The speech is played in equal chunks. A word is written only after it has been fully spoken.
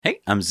Hey,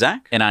 I'm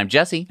Zach. And I'm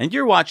Jesse. And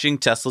you're watching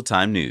Tesla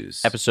Time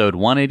News. Episode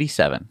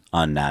 187.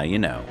 On Now You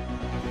Know.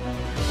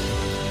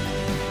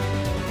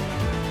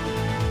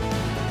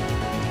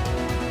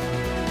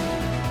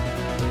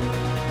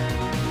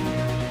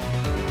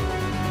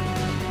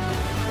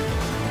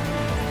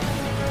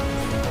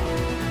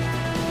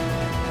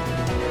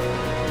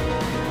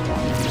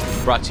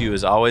 Brought to you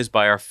as always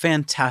by our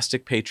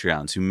fantastic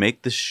Patreons who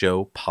make this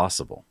show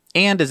possible.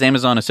 And as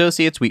Amazon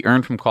associates, we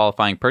earn from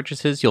qualifying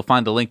purchases. You'll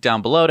find the link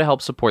down below to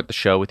help support the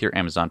show with your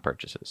Amazon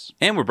purchases.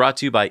 And we're brought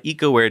to you by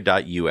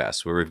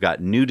ecoware.us, where we've got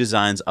new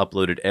designs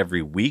uploaded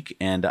every week.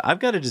 And I've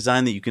got a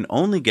design that you can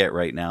only get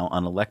right now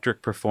on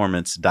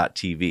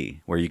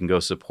electricperformance.tv, where you can go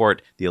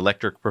support the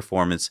Electric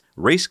Performance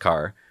race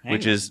car,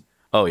 which is...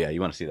 Oh, yeah,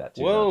 you want to see that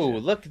too. Whoa,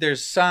 look,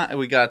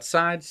 we got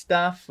side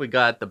stuff. We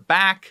got the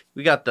back.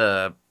 We got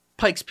the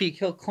Pikes Peak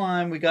Hill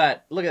Climb. Look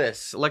at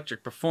this,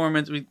 Electric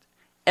Performance.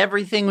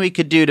 Everything we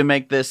could do to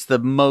make this the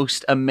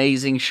most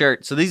amazing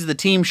shirt. So these are the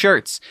team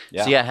shirts.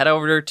 Yeah. So head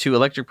over to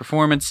Electric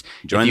Performance.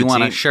 If you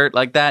want a shirt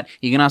like that.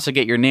 You can also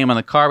get your name on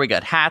the car. We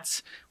got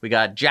hats. We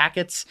got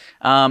jackets.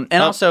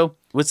 Also...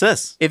 What's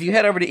this? If you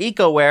head over to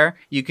EcoWare,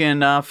 you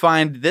can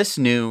find this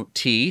new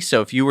tee. So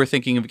if you were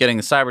thinking of getting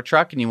the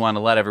Cybertruck and you want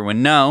to let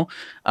everyone know,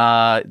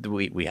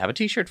 we have a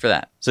t-shirt for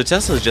that. So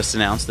Tesla has just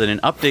announced that in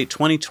update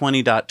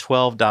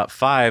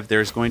 2020.12.5,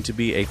 there's going to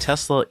be a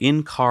Tesla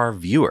in-car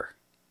viewer.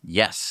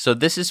 Yes, so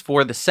this is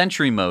for the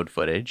Sentry Mode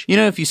footage. You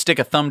know, if you stick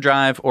a thumb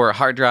drive or a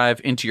hard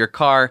drive into your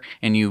car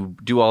and you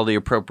do all the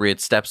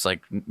appropriate steps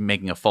like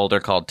making a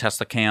folder called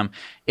Tesla Cam,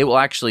 it will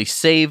actually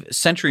save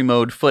Sentry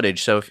Mode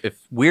footage. So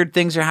if weird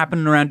things are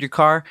happening around your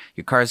car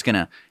is going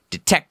to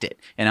detect it.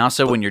 And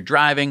also when you're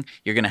driving,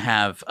 you're going to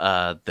have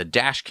the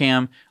dash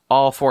cam,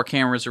 all 4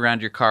 cameras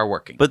around your car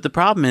working. But the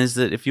problem is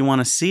that if you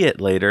want to see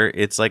it later,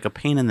 it's like a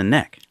pain in the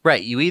neck.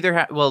 Right. You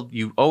either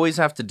you always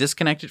have to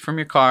disconnect it from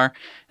your car,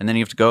 and then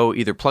you have to go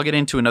either plug it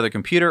into another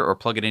computer or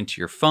plug it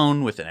into your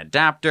phone with an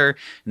adapter,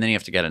 and then you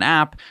have to get an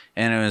app.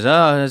 And it was,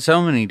 there's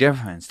so many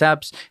different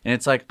steps. And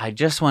it's like, I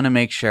just want to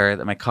make sure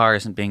that my car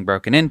isn't being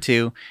broken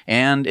into.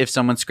 And if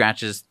someone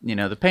scratches,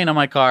 the paint on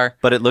my car.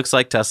 But it looks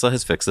like Tesla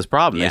has fixed this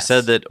problem. Yes. They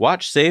said that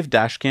watch saved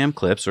dashcam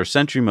clips or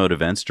Sentry Mode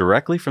events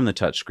directly from the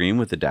touchscreen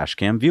with the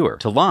dashcam viewer.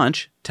 To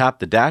launch, tap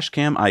the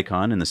dashcam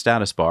icon in the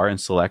status bar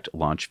and select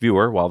Launch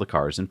Viewer while the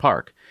car is in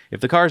park. If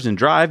the car is in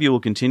drive, you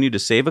will continue to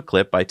save a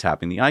clip by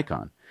tapping the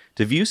icon.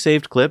 To view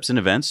saved clips and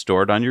events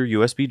stored on your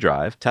USB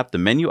drive, tap the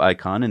menu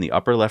icon in the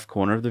upper left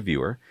corner of the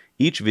viewer.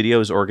 Each video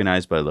is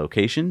organized by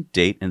location,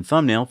 date, and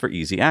thumbnail for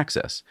easy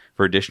access.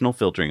 For additional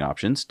filtering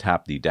options,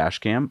 tap the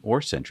dashcam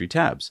or Sentry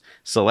tabs.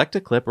 Select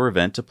a clip or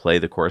event to play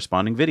the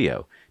corresponding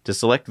video. To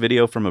select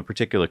video from a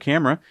particular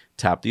camera,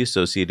 tap the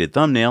associated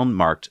thumbnail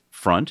marked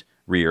front,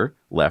 rear,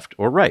 left,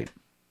 or right.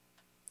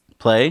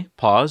 Play,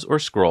 pause, or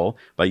scroll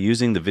by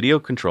using the video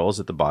controls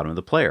at the bottom of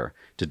the player.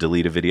 To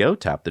delete a video,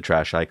 tap the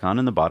trash icon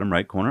in the bottom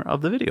right corner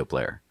of the video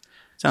player.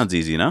 Sounds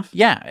easy enough.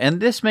 Yeah,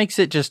 and this makes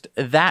it just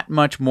that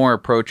much more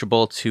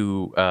approachable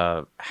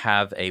to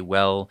have a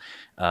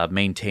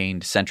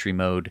well-maintained Sentry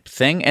Mode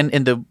thing.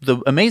 And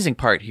the amazing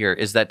part here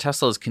is that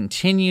Tesla has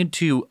continued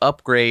to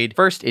upgrade.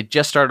 First, it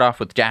just started off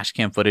with dash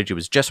cam footage. It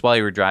was just while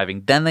you were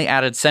driving. Then they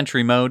added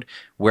Sentry Mode,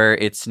 where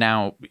it's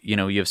now,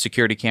 you have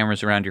security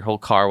cameras around your whole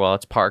car while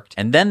it's parked.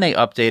 And then they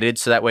updated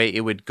so that way it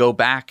would go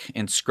back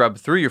and scrub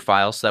through your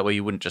files, so that way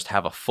you wouldn't just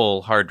have a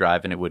full hard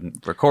drive and it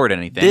wouldn't record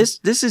anything.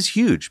 This is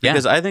huge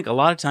because I think a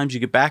lot of times you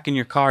get back in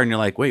your car and you're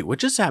like, wait, what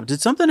just happened?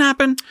 Did something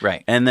happen?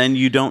 Right. And then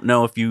you don't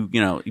know if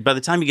by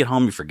the time you get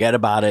home, you forget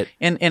about it.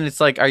 And it's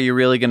like, are you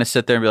really going to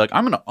sit there and be like,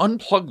 I'm going to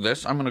unplug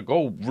this. I'm going to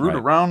go root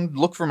around,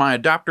 look for my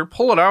adapter,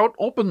 pull it out,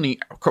 open the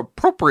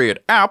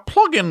appropriate app,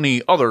 plug in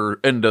the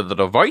other end of the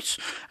device,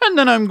 and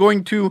then I'm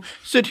going to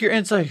sit here. And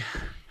it's like,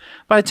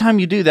 by the time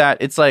you do that,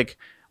 it's like,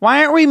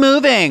 why aren't we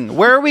moving?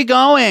 Where are we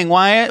going?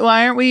 Why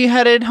aren't we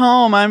headed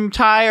home? I'm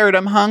tired.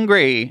 I'm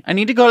hungry. I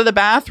need to go to the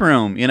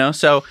bathroom,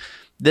 So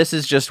this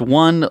is just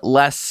one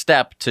less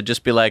step to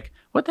just be like,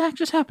 what the heck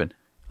just happened?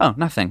 Oh,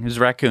 nothing. It was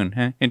a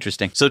raccoon.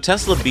 Interesting. So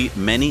Tesla beat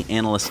many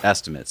analyst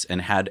estimates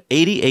and had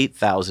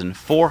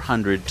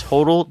 88,400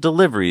 total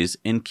deliveries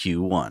in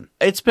Q1.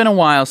 It's been a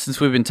while since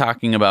we've been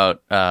talking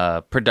about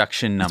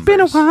production numbers. It's been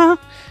a while.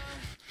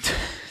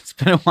 It's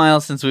been a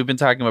while since we've been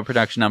talking about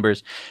production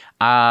numbers.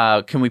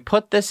 Can we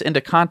put this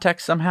into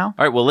context somehow?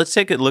 All right, well, let's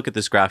take a look at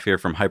this graph here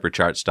from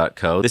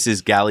hypercharts.co. This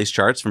is Galley's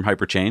charts from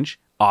Hyperchange.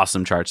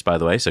 Awesome charts, by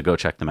the way, so go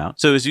check them out.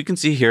 So as you can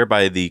see here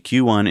by the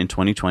Q1 in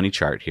 2020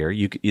 chart here,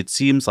 it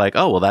seems like,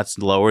 oh, well, that's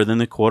lower than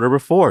the quarter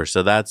before,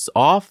 so that's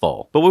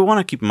awful. But what we want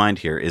to keep in mind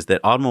here is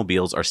that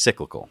automobiles are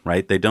cyclical,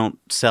 right? They don't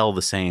sell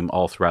the same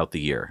all throughout the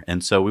year.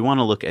 And so we want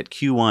to look at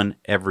Q1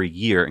 every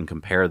year and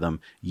compare them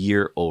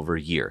year over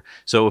year.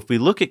 So if we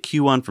look at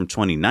Q1 from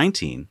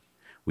 2019,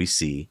 we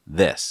see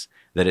this,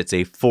 that it's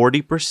a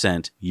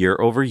 40% year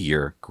over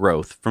year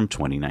growth from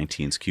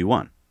 2019's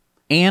Q1.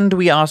 And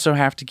we also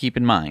have to keep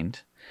in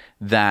mind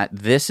that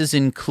this is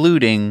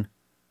including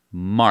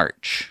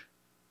March.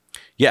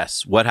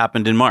 Yes. What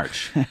happened in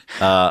March?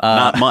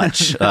 Not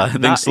much.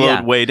 Things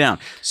slowed way down.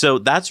 So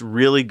that's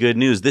really good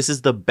news. This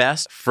is the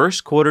best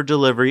first quarter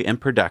delivery and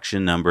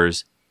production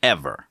numbers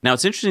ever. Now,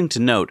 it's interesting to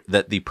note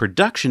that the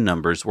production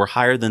numbers were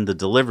higher than the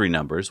delivery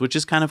numbers, which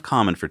is kind of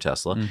common for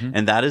Tesla.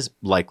 And that is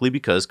likely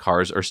because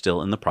cars are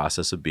still in the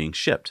process of being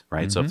shipped,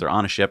 right? So if they're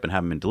on a ship and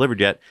haven't been delivered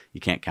yet, you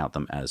can't count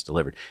them as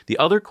delivered. The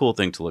other cool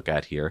thing to look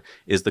at here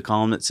is the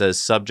column that says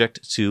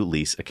subject to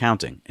lease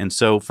accounting. And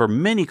so for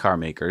many car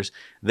makers,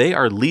 they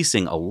are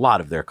leasing a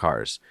lot of their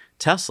cars.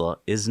 Tesla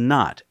is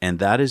not, and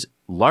that is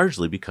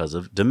largely because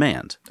of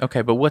demand.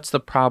 Okay, but what's the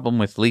problem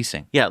with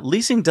leasing? Yeah,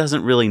 leasing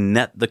doesn't really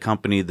net the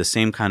company the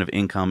same kind of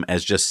income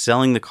as just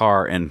selling the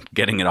car and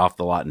getting it off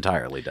the lot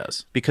entirely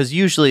does. Because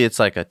usually it's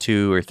like a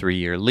 2 or 3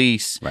 year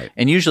lease. Right.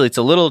 And usually it's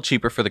a little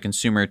cheaper for the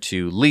consumer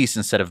to lease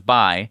instead of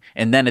buy.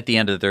 And then at the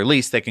end of their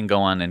lease, they can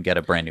go on and get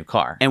a brand new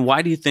car. And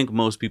why do you think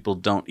most people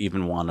don't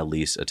even want to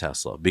lease a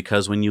Tesla?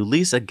 Because when you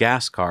lease a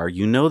gas car,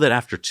 you know that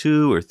after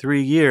 2 or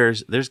 3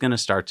 years, there's going to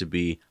start to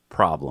be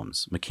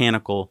problems,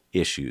 mechanical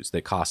issues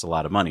that cost a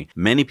lot of money.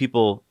 Many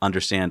people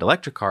understand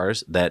electric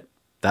cars that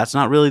that's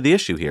not really the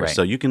issue here. Right.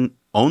 So you can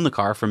own the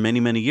car for many,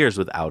 many years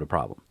without a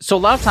problem. So a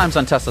lot of times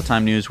on Tesla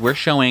Time News, we're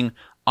showing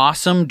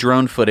awesome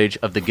drone footage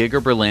of the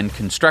Giga Berlin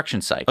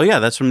construction site. Oh yeah,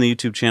 that's from the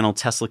YouTube channel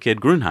Tesla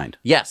Kid Grunhind.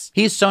 Yes,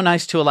 he's so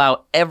nice to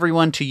allow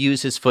everyone to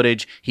use his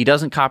footage. He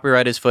doesn't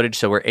copyright his footage,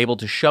 so we're able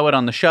to show it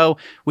on the show,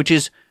 which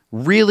is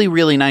really,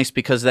 really nice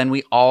because then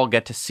we all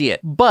get to see it.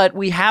 But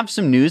we have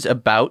some news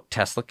about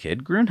Tesla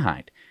Kid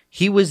Grunhind.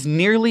 He was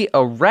nearly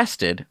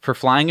arrested for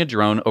flying a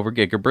drone over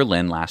Giga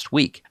Berlin last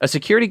week. A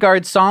security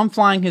guard saw him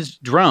flying his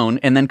drone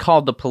and then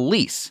called the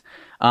police.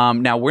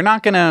 Now, we're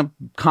not going to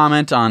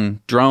comment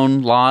on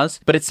drone laws,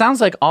 but it sounds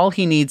like all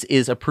he needs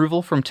is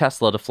approval from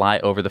Tesla to fly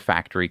over the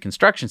factory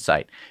construction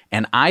site.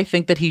 And I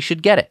think that he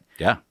should get it.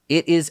 Yeah.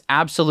 It is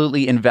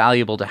absolutely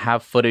invaluable to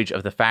have footage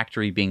of the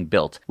factory being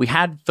built. We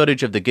had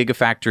footage of the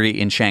Gigafactory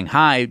in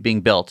Shanghai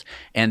being built,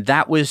 and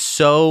that was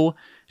so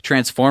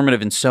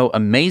transformative and so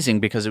amazing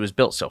because it was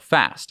built so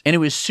fast. And it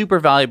was super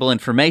valuable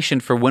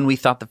information for when we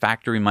thought the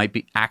factory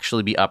might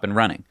actually be up and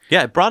running.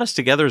 Yeah, it brought us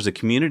together as a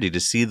community to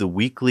see the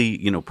weekly,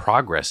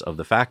 progress of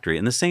the factory.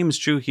 And the same is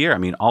true here. I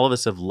mean, all of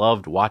us have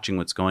loved watching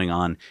what's going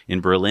on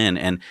in Berlin.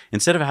 And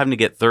instead of having to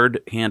get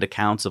third-hand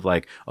accounts of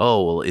like,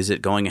 oh, well, is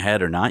it going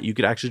ahead or not? You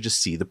could actually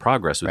just see the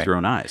progress with your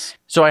own eyes.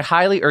 So I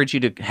highly urge you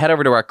to head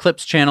over to our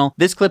Clips channel.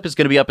 This clip is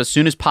going to be up as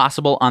soon as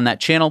possible on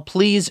that channel.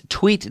 Please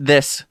tweet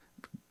this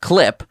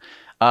clip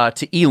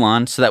to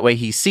Elon so that way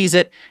he sees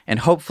it, and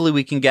hopefully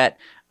we can get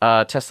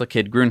Tesla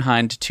Kid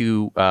Grunhind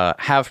to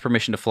have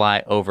permission to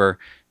fly over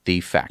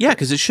the factory. Yeah,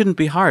 because it shouldn't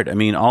be hard. I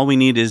mean, all we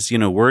need is,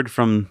 word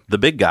from the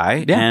big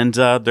guy, and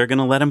they're going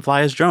to let him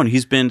fly his drone.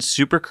 He's been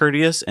super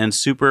courteous and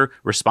super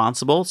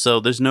responsible, so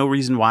there's no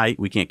reason why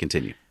we can't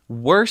continue.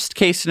 Worst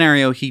case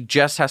scenario, he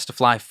just has to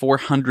fly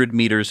 400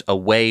 meters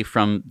away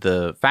from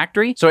the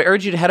factory. So I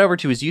urge you to head over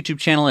to his YouTube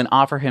channel and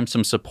offer him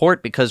some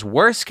support, because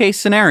worst case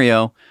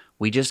scenario,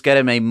 we just get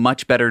him a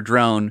much better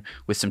drone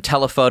with some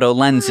telephoto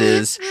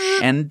lenses,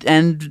 and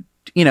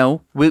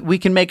we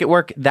can make it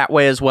work that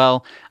way as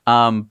well.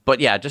 But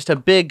yeah, just a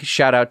big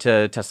shout out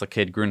to Tesla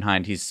Kid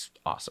Grunhind. He's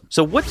awesome.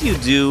 So what do you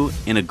do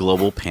in a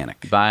global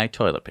panic? Buy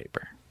toilet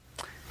paper.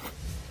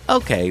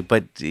 Okay,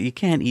 but you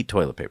can't eat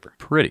toilet paper.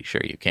 Pretty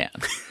sure you can.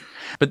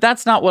 But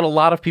that's not what a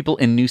lot of people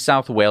in New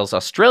South Wales,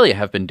 Australia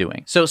have been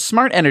doing. So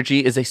Smart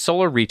Energy is a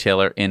solar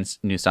retailer in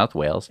New South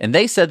Wales, and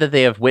they said that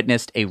they have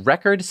witnessed a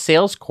record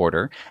sales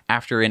quarter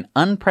after an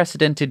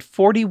unprecedented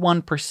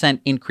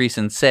 41% increase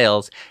in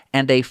sales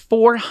and a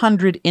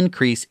 400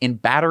 increase in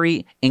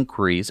battery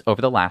inquiries over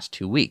the last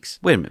 2 weeks.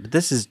 Wait a minute, but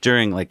this is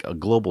during like a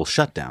global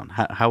shutdown.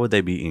 How would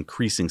they be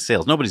increasing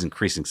sales? Nobody's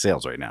increasing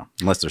sales right now,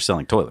 unless they're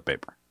selling toilet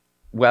paper.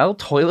 Well,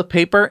 toilet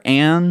paper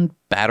and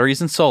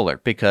batteries and solar,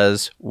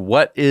 because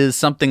what is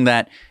something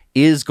that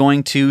is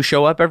going to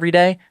show up every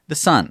day? The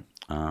sun.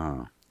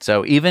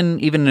 So even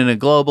in a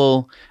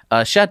global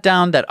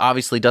shutdown, that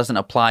obviously doesn't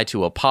apply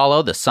to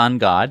Apollo, the sun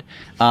god.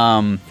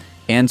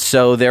 And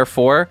so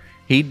therefore,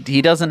 he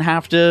doesn't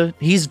have to,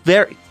 he's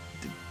very...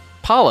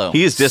 Apollo.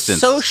 He is distant.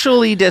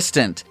 Socially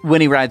distant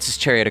when he rides his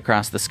chariot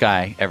across the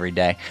sky every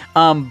day.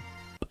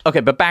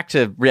 Okay, but back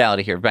to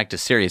reality here, back to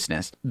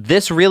seriousness.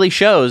 This really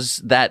shows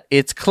that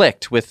it's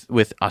clicked with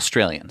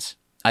Australians.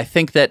 I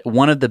think that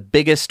one of the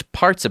biggest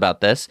parts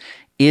about this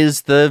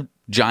is the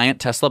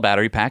giant Tesla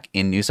battery pack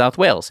in New South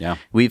Wales. Yeah.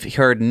 We've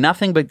heard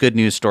nothing but good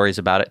news stories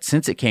about it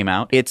since it came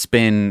out. It's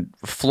been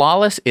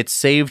flawless. It's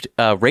saved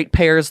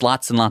ratepayers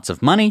lots and lots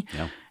of money.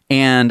 Yeah.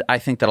 And I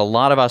think that a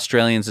lot of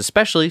Australians,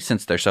 especially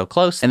since they're so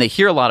close and they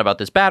hear a lot about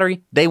this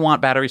battery, they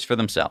want batteries for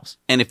themselves.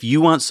 And if you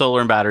want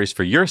solar and batteries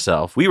for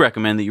yourself, we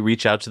recommend that you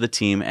reach out to the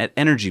team at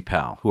Energy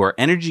Pal, who are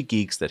energy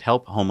geeks that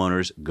help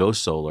homeowners go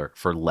solar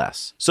for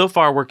less. So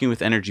far, working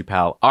with Energy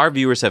Pal, our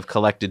viewers have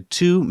collected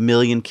 2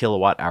 million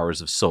kilowatt hours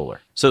of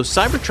solar. So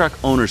Cybertruck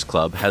Owners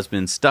Club has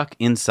been stuck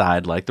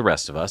inside like the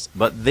rest of us,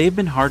 but they've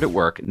been hard at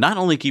work, not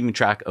only keeping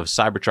track of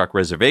Cybertruck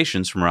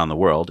reservations from around the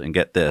world, and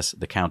get this,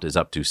 the count is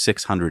up to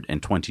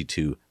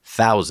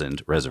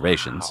 622,000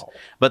 reservations,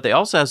 but they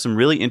also have some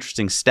really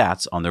interesting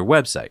stats on their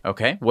website.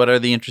 Okay, what are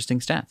the interesting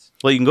stats?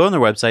 Well, you can go on their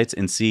websites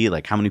and see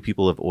like how many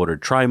people have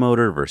ordered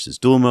tri-motor versus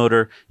dual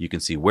motor. You can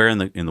see where in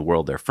the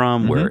world they're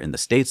from, where in the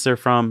states they're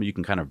from. You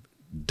can kind of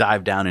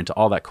dive down into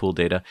all that cool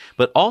data.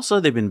 But also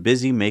they've been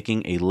busy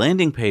making a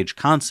landing page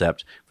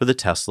concept for the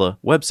Tesla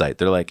website.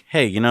 They're like,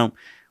 hey,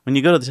 when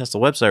you go to the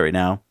Tesla website right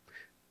now,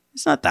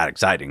 it's not that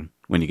exciting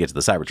when you get to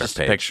the Cybertruck Just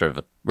page. a picture of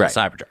a Right.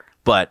 Cybertruck.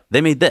 But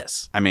they made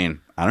this. I mean,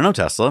 I don't know,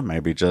 Tesla.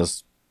 Maybe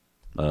just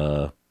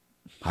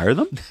hire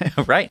them?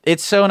 Right.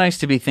 It's so nice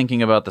to be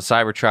thinking about the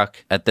Cybertruck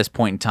at this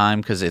point in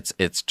time because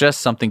it's just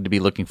something to be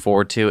looking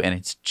forward to, and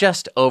it's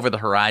just over the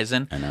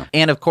horizon. I know.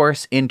 And of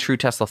course, in true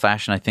Tesla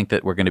fashion, I think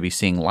that we're going to be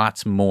seeing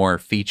lots more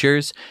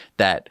features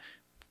that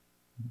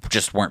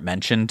just weren't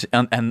mentioned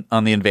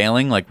on the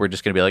unveiling. Like, we're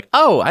just going to be like,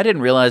 oh, I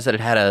didn't realize that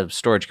it had a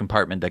storage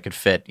compartment that could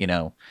fit,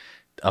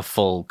 a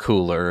full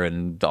cooler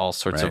and all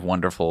sorts of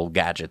wonderful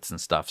gadgets and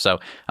stuff. So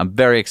I'm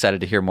very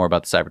excited to hear more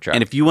about the Cybertruck.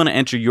 And if you want to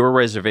enter your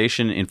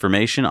reservation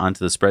information onto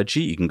the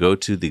spreadsheet, you can go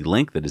to the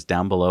link that is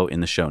down below in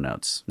the show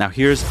notes. Now,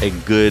 here's a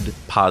good,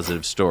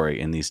 positive story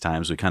in these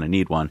times. We kind of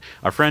need one.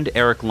 Our friend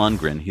Eric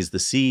Lundgren, he's the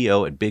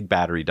CEO at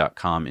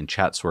BigBattery.com in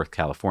Chatsworth,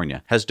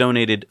 California, has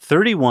donated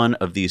 31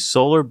 of these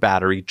solar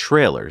battery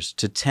trailers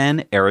to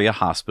 10 area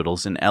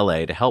hospitals in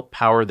LA to help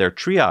power their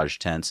triage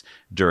tents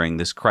during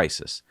this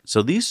crisis.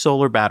 So these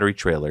solar battery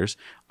trailers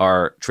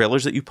are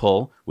trailers that you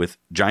pull with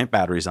giant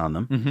batteries on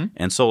them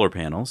and solar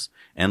panels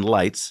and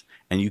lights,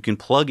 and you can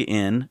plug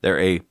in. They're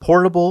a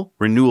portable,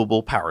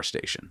 renewable power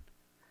station.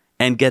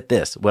 And get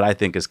this, what I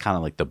think is kind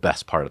of like the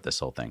best part of this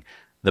whole thing.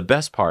 The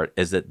best part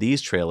is that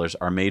these trailers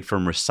are made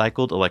from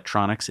recycled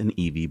electronics and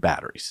EV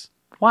batteries.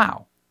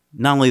 wow.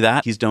 Not only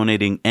that, he's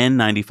donating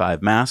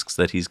N95 masks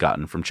that he's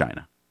gotten from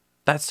China.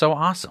 That's so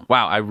awesome.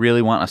 Wow, I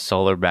really want a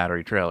solar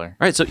battery trailer.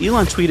 All right, so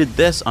Elon tweeted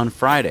this on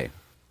Friday.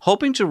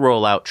 Hoping to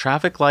roll out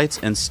traffic lights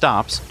and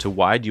stops to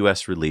wide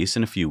U.S. release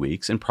in a few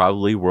weeks and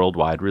probably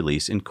worldwide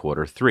release in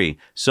Q3.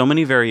 So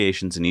many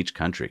variations in each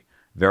country.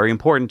 Very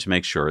important to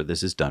make sure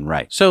this is done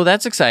right. So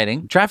that's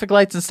exciting. Traffic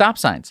lights and stop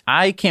signs.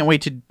 I can't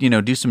wait to,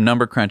 do some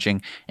number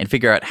crunching and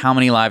figure out how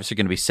many lives are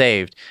going to be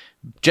saved.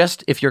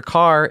 Just if you're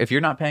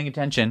not paying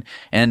attention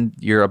and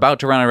you're about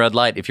to run a red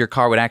light, if your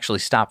car would actually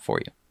stop for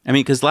you. I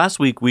mean, because last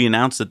week we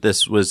announced that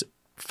this was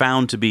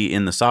found to be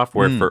in the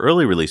software for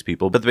early release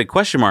people, but the big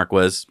question mark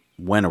was,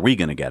 when are we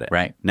going to get it?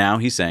 Right. Now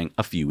he's saying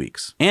a few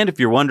weeks. And if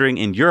you're wondering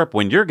in Europe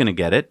when you're going to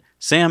get it,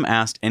 Sam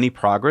asked any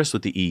progress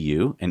with the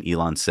EU, and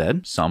Elon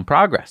said, Some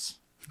progress.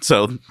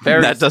 so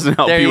that doesn't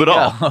help you at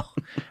all.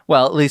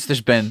 Well, at least there's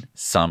been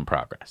some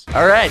progress.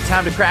 All right,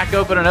 time to crack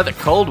open another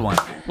cold one.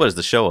 What, is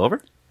the show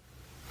over?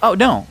 Oh,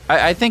 no.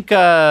 I think,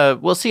 I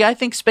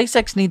think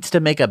SpaceX needs to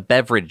make a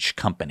beverage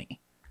company.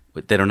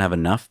 But they don't have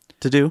enough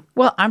to do?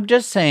 Well, I'm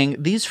just saying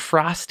these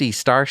frosty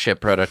Starship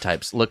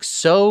prototypes look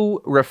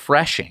so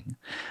refreshing.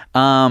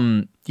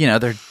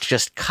 They're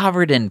just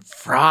covered in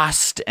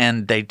frost,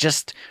 and they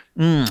just,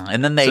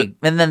 and then they,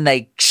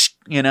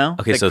 Okay,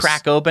 they so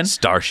crack open.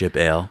 Starship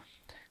Ale.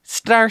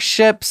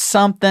 Starship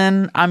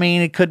something. I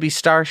mean, it could be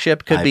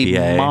Starship, could be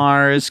IPA.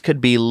 Mars,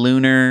 could be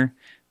Lunar,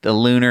 the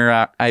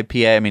Lunar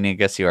IPA. I mean, I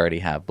guess you already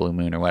have Blue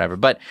Moon or whatever,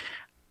 but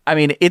I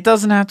mean, it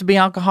doesn't have to be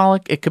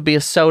alcoholic. It could be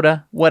a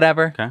soda,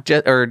 whatever,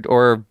 Okay.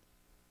 or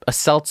a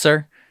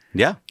seltzer.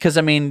 Yeah. Because,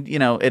 I mean,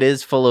 it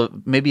is full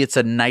of, maybe it's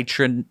a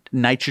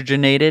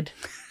nitrogenated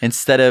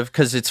instead of,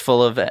 because it's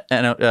full of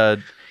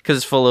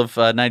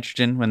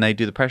nitrogen when they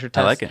do the pressure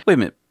test. I like it. Wait a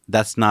minute.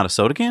 That's not a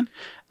soda can?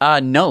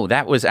 No,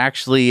 that was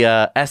actually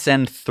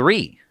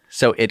SN3.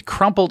 So it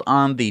crumpled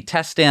on the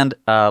test stand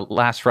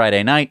last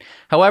Friday night.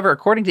 However,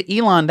 according to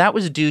Elon, that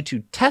was due to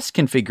test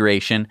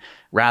configuration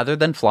rather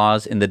than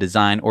flaws in the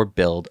design or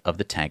build of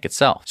the tank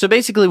itself. So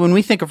basically, when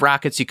we think of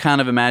rockets, you kind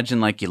of imagine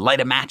like you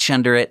light a match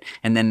under it,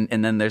 and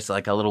then there's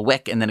like a little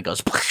wick, and then it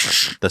goes.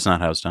 That's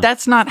not how it's done.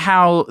 That's not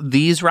how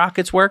these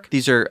rockets work.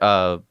 These are,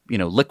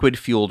 liquid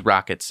fueled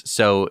rockets.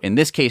 So in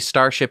this case,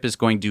 Starship is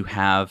going to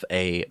have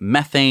a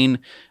methane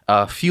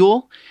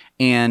fuel.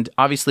 And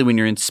obviously, when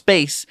you're in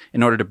space,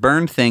 in order to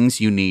burn things,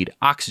 you need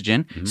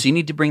oxygen. So you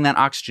need to bring that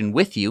oxygen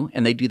with you,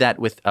 and they do that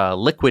with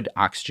liquid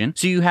oxygen.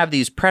 So you have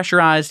these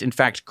pressurized, in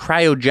fact,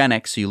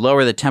 cryogenic, so you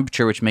lower the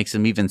temperature, which makes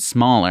them even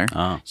smaller.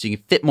 Oh. So you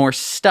can fit more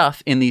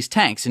stuff in these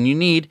tanks, and you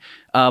need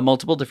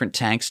multiple different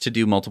tanks to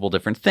do multiple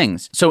different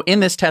things. So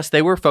in this test,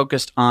 they were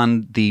focused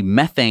on the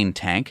methane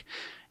tank,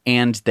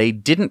 and they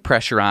didn't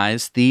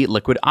pressurize the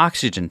liquid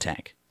oxygen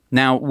tank.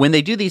 Now, when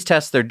they do these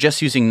tests, they're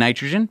just using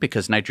nitrogen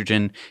because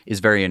nitrogen is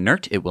very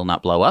inert. It will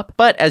not blow up.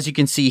 But as you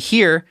can see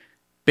here,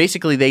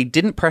 basically they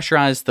didn't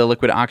pressurize the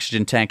liquid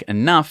oxygen tank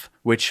enough,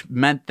 which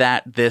meant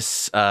that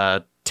this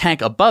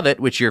tank above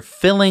it, which you're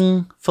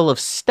filling full of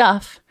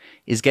stuff,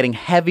 is getting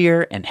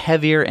heavier and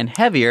heavier and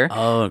heavier.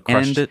 Oh, it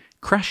crushed it?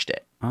 Crushed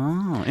it.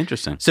 Oh,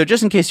 interesting. So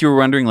just in case you were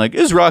wondering, like,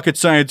 is rocket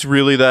science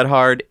really that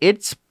hard?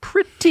 It's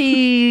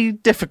pretty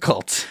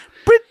difficult.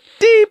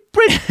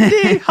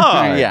 Pretty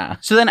hard. Yeah.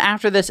 So then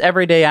after this,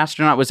 Everyday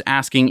Astronaut was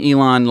asking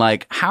Elon,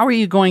 like, how are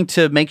you going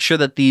to make sure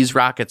that these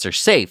rockets are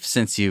safe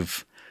since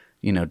you've,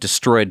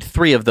 destroyed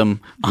 3 of them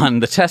on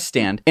the test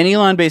stand? And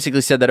Elon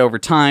basically said that over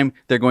time,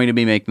 they're going to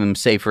be making them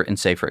safer and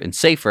safer and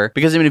safer.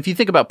 Because, if you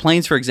think about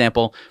planes, for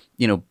example,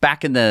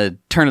 back in the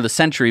turn of the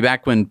century,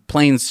 back when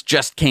planes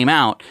just came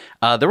out,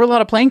 there were a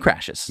lot of plane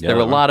crashes. Yeah, there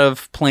were a lot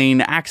of plane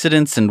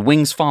accidents and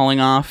wings falling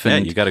off.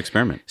 And you got to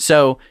experiment.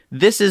 So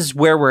this is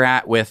where we're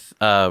at with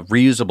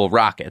reusable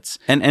rockets.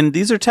 And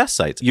these are test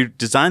sites. You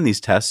design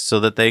these tests so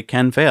that they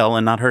can fail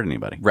and not hurt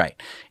anybody.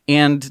 Right.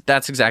 And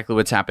that's exactly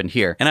what's happened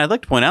here. And I'd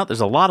like to point out there's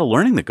a lot of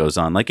learning that goes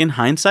on. Like in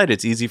hindsight,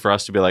 it's easy for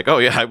us to be like, oh,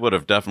 yeah, I would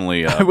have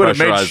definitely I would have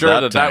made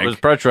sure that was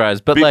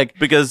pressurized. But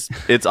because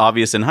it's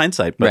obvious in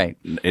hindsight, but Right.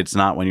 it's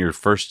not when you're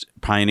first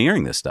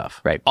pioneering this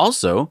stuff. Right.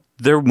 Also,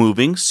 they're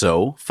moving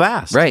so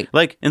fast. Right.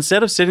 Like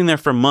instead of sitting there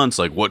for months,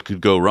 like what could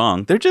go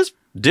wrong? They're just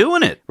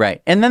doing it.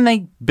 Right. And then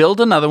they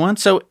build another one.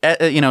 So,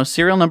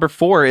 serial number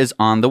 4 is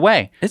on the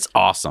way. It's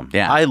awesome.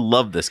 Yeah. I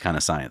love this kind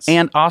of science.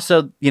 And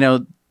also,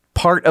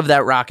 part of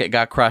that rocket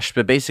got crushed,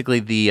 but basically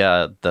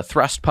the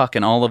thrust puck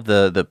and all of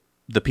the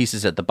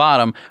pieces at the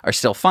bottom are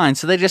still fine.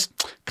 So they just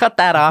cut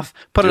that off,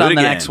 put it on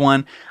the next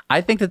one.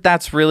 I think that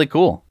that's really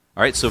cool.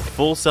 All right, so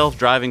full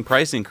self-driving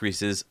price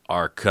increases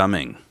are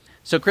coming.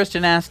 So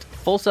Christian asked,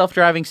 full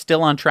self-driving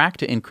still on track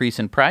to increase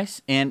in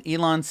price? And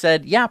Elon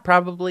said, yeah,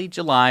 probably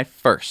July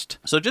 1st.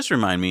 So just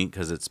remind me,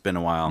 because it's been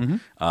a while.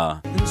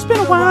 It's been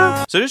a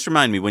while. So just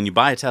remind me, when you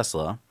buy a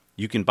Tesla,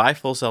 you can buy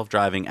full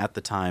self-driving at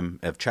the time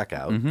of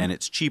checkout, and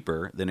it's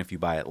cheaper than if you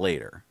buy it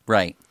later.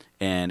 Right.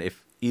 And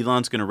if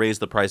Elon's going to raise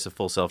the price of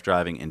full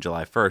self-driving in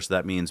July 1st,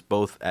 that means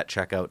both at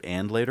checkout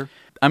and later?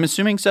 I'm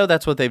assuming so.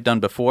 That's what they've done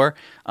before.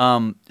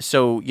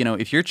 So,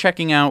 if you're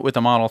checking out with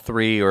a Model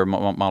 3 or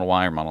Model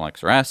Y or Model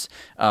X or S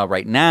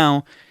right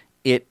now,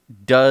 it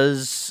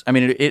does,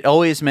 it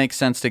always makes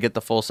sense to get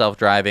the full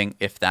self-driving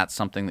if that's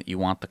something that you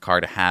want the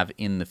car to have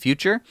in the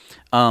future.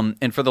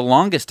 And for the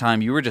longest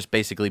time, you were just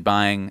basically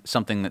buying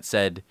something that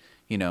said,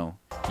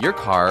 your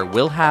car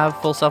will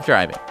have full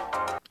self-driving.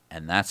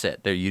 And that's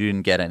it. There, you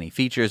didn't get any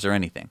features or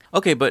anything.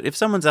 Okay, but if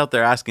someone's out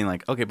there asking,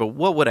 like, okay, but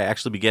what would I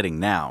actually be getting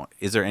now?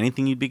 Is there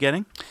anything you'd be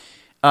getting?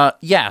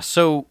 Yeah,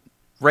 so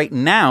right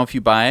now, if you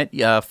buy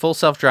it, full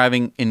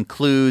self-driving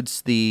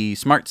includes the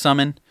Smart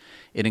Summon,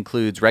 it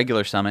includes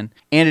regular Summon,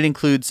 and it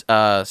includes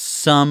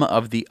some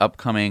of the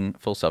upcoming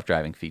full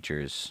self-driving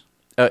features,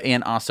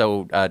 and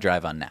also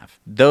Drive on Nav.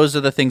 Those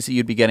are the things that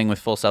you'd be getting with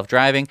full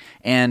self-driving.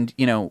 And,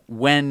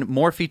 when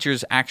more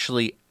features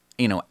actually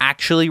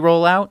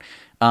roll out,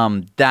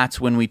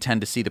 that's when we tend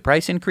to see the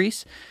price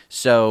increase.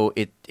 So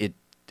it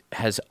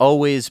has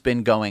always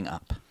been going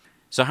up.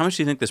 So how much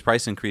do you think this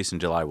price increase in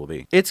July will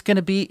be? It's going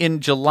to be in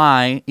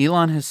July.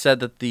 Elon has said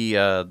that the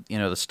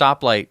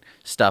stoplight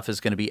stuff is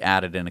going to be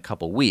added in a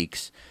couple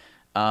weeks,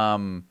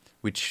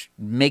 which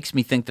makes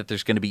me think that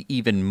there's going to be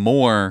even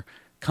more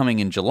coming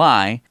in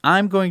July.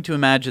 I'm going to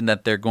imagine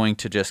that they're going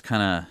to just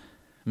kind of,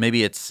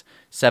 maybe it's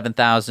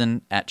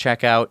 7,000 at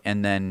checkout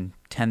and then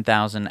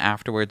 10,000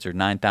 afterwards or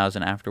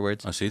 9,000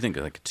 afterwards. Oh, so you think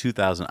like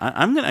 2,000?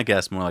 I'm going to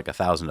guess more like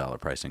 $1,000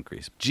 price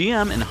increase.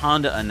 GM and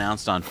Honda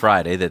announced on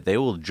Friday that they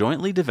will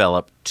jointly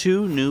develop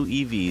 2 new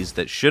EVs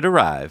that should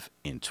arrive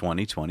in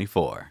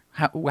 2024.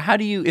 How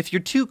do you, if you're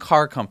 2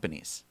 car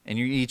companies and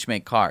you each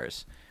make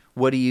cars,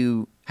 what do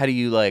you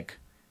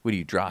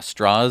draw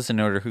straws in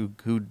order who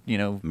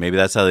Maybe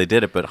that's how they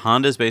did it, but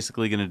Honda's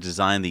basically going to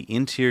design the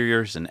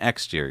interiors and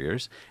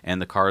exteriors,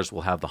 and the cars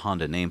will have the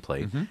Honda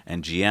nameplate,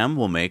 and GM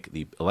will make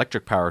the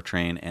electric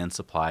powertrain and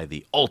supply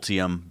the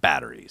Ultium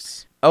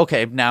batteries.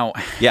 Okay, now...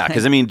 Yeah,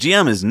 because,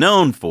 GM is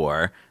known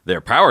for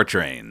their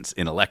powertrains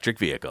in electric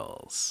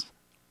vehicles.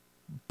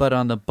 But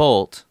on the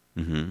Bolt...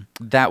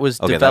 That was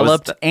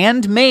developed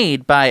and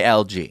made by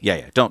LG.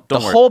 Yeah. Don't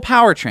worry. The whole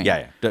powertrain.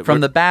 Yeah.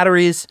 From the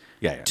batteries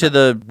to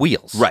the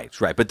wheels. Right.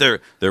 But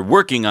they're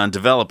working on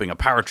developing a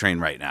powertrain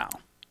right now.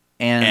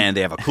 And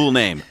they have a cool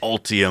name,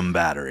 Ultium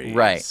batteries.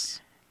 Right.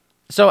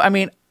 So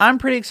I'm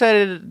pretty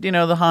excited,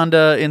 the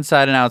Honda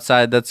inside and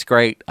outside. That's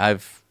great.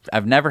 I've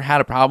never had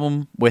a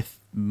problem with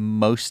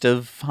most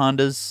of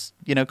Honda's,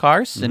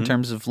 cars in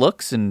terms of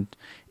looks and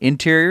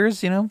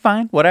interiors,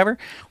 fine, whatever.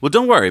 Well,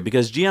 don't worry,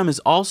 because GM is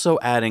also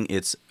adding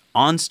its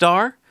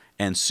OnStar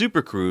and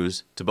Super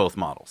Cruise to both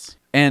models.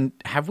 And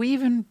have we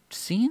even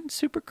seen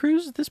Super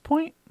Cruise at this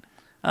point?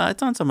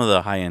 It's on some of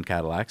the high-end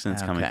Cadillacs, and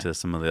it's coming to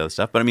some of the other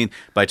stuff. But,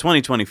 by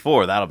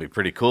 2024, that'll be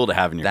pretty cool to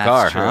have in your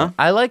car, true. huh?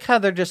 I like how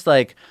they're just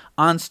like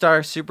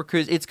OnStar, Super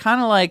Cruise. It's kind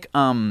of like,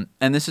 and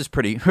this is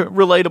pretty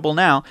relatable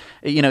now,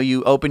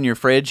 you open your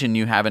fridge and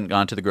you haven't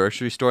gone to the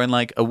grocery store in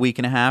like a week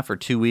and a half or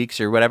 2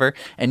 weeks or whatever,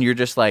 and you're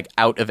just like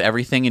out of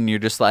everything, and you're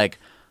just like,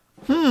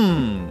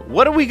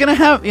 what are we going to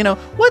have?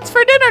 What's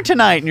for dinner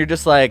tonight? And you're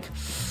just like...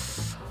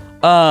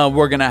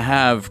 We're going to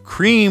have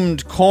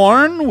creamed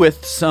corn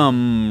with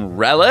some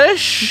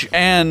relish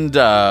and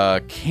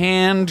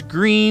canned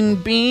green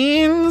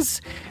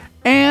beans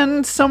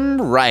and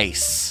some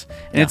rice.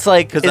 And it's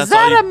like, is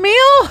that a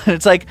meal? And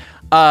it's like,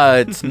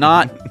 it's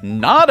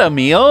not a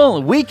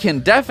meal. We can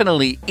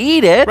definitely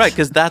eat it. Right,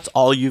 because that's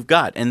all you've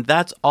got. And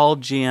that's all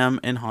GM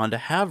and Honda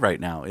have right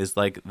now is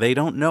like they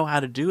don't know how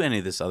to do any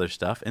of this other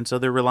stuff. And so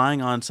they're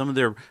relying on some of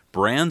their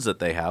brands that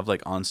they have,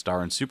 like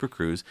OnStar and Super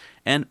Cruise.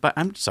 But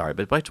I'm sorry,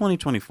 but by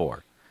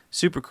 2024,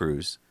 Super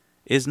Cruise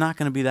is not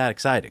going to be that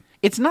exciting.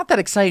 It's not that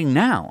exciting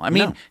now. I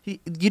mean,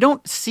 you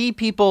don't see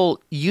people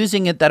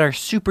using it that are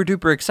super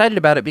duper excited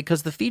about it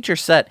because the feature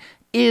set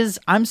is,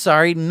 I'm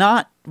sorry,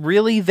 not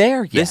really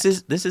there yet.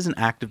 This is an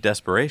act of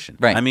desperation.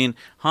 Right. I mean,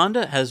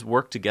 Honda has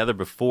worked together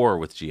before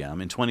with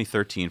GM. In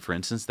 2013, for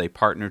instance, they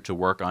partnered to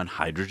work on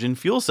hydrogen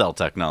fuel cell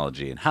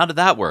technology. And how did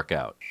that work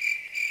out?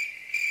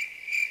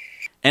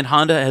 And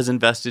Honda has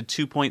invested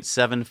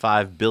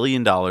 $2.75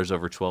 billion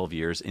over 12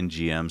 years in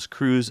GM's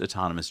Cruise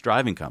autonomous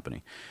driving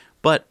company.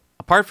 But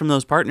apart from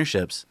those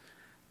partnerships,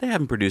 they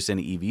haven't produced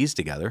any EVs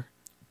together.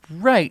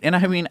 Right. And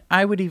I mean,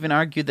 I would even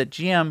argue that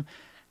GM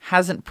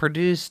hasn't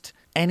produced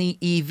any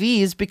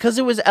EVs because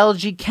it was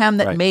LG Chem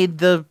that made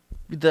the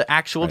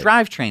actual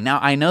drivetrain. Now,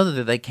 I know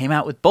that they came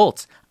out with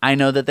Bolts. I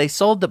know that they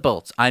sold the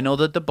Bolts. I know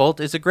that the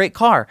Bolt is a great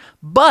car.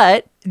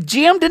 But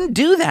GM didn't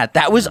do that.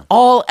 That was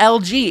all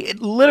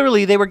LG.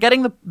 Literally, they were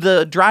getting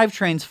the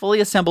drivetrains fully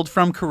assembled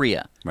from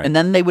Korea. Right. And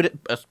then they would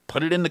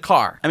put it in the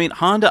car. I mean,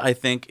 Honda, I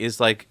think, is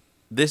like,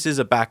 this is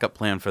a backup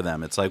plan for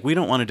them. It's like, we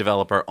don't want to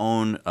develop our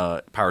own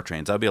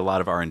powertrains. That would be a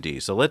lot of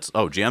R&D. So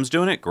GM's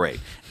doing it? Great.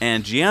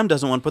 And GM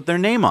doesn't want to put their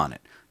name on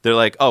it. They're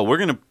like, oh, we're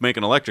going to make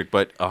an electric,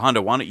 but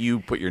Honda, why don't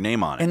you put your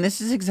name on it? And this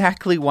is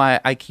exactly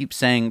why I keep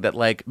saying that,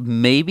 like,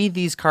 maybe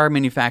these car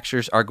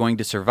manufacturers are going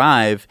to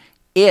survive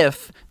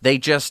if they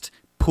just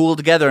pool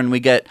together and we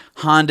get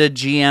Honda,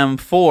 GM,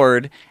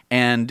 Ford,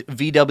 and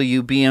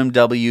VW,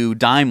 BMW,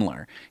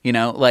 Daimler. You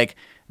know, like,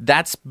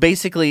 that's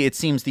basically, it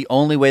seems, the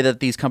only way that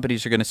these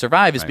companies are going to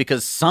survive is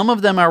because some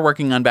of them are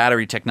working on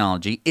battery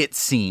technology, it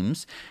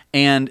seems,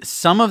 and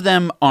some of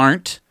them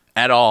aren't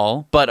at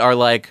all, but are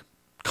like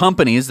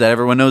companies that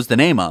everyone knows the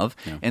name of.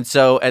 Yeah. And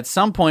so at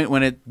some point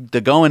when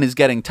the going is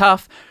getting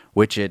tough,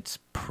 which it's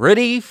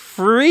pretty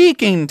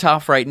freaking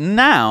tough right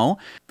now,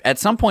 at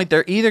some point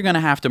they're either going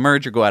to have to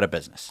merge or go out of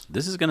business.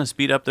 This is going to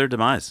speed up their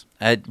demise.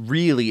 It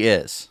really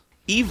is.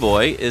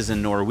 Evoy is a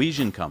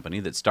Norwegian company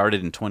that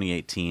started in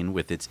 2018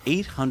 with its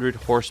 800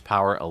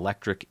 horsepower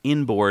electric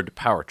inboard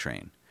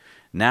powertrain.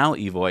 Now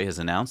Evoy has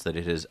announced that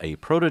it is a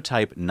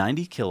prototype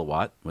 90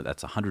 kilowatt,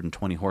 that's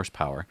 120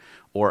 horsepower,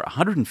 or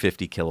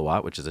 150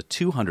 kilowatt, which is a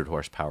 200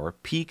 horsepower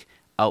peak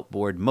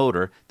outboard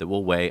motor that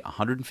will weigh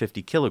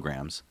 150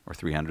 kilograms or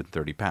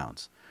 330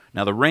 pounds.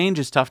 Now, the range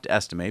is tough to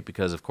estimate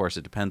because, of course,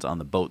 it depends on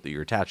the boat that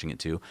you're attaching it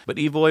to, but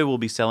Evoy will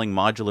be selling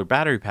modular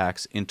battery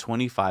packs in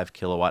 25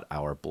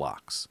 kilowatt-hour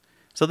blocks.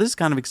 So this is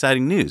kind of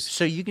exciting news.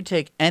 So you could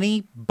take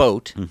any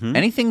boat,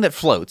 anything that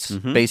floats,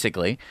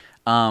 basically,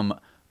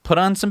 put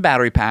on some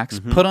battery packs,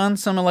 put on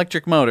some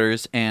electric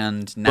motors,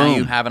 and now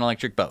you have an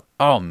electric boat.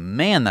 Oh,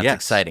 man, that's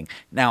exciting.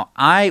 Now,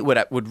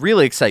 what would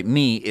really excite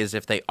me is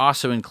if they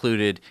also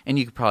included, and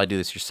you could probably do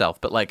this yourself,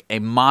 but like a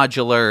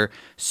modular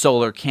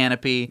solar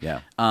canopy.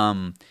 Yeah.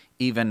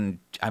 Even,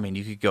 I mean,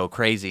 you could go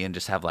crazy and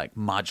just have like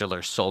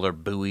modular solar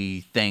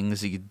buoy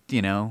things,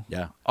 you know?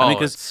 Yeah. Oh,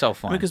 it's so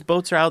fun. Because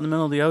boats are out in the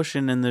middle of the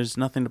ocean and there's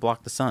nothing to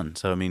block the sun.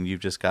 So, I mean, you've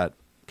just got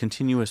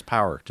continuous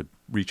power to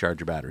recharge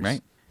your batteries.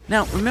 Right.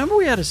 Now, remember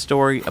we had a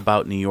story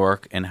about New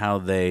York and how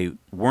they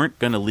weren't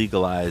going to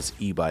legalize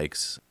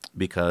e-bikes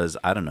because,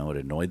 I don't know, it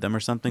annoyed them or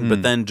something.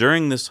 But then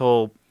during this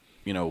whole,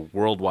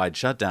 worldwide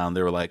shutdown,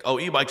 they were like, oh,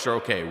 e-bikes are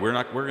okay. We're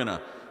going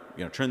to,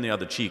 turn the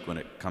other cheek when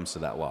it comes to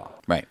that law.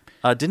 Right.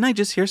 Didn't I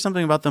just hear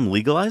something about them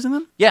legalizing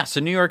them? Yeah, so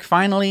New York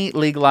finally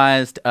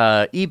legalized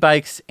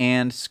e-bikes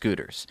and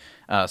scooters.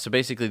 So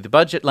basically, the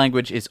budget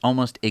language is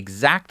almost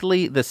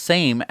exactly the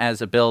same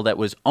as a bill that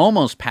was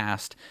almost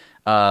passed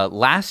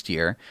last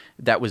year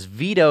that was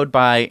vetoed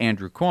by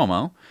Andrew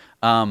Cuomo.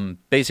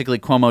 Basically,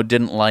 Cuomo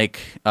didn't like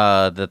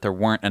that there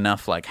weren't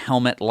enough like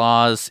helmet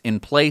laws in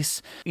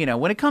place.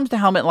 When it comes to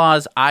helmet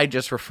laws, I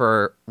just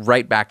refer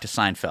right back to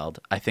Seinfeld.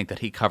 I think that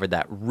he covered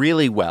that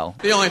really well.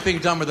 The only thing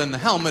dumber than the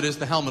helmet is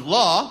the helmet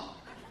law,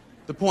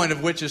 the point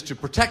of which is to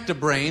protect a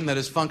brain that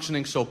is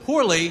functioning so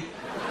poorly,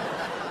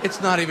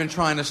 it's not even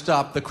trying to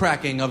stop the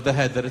cracking of the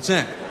head that it's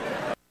in.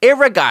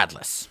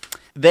 Irregardless,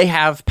 they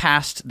have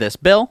passed this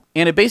bill,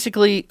 and it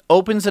basically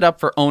opens it up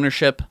for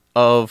ownership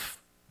of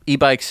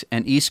e-bikes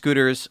and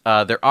e-scooters.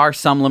 There are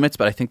some limits,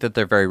 but I think that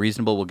they're very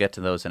reasonable. We'll get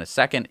to those in a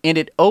second. And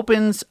it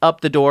opens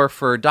up the door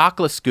for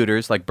dockless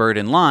scooters like Bird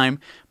and Lime,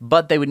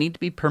 but they would need to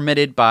be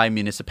permitted by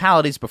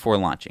municipalities before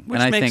launching. Which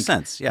makes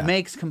sense, yeah.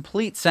 Makes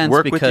complete sense.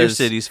 Work because with your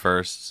cities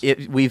first.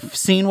 We've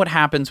seen what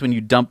happens when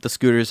you dump the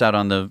scooters out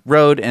on the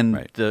road, and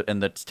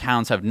the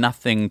towns have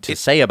nothing to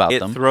say about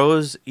them. It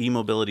throws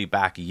e-mobility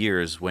back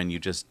years when you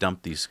just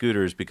dump these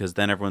scooters because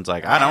then everyone's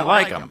like, I don't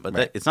like them.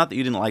 But it's not that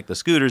you didn't like the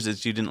scooters,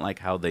 it's you didn't like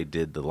how they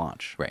did the to the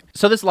launch. Right.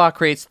 So this law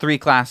creates 3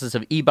 classes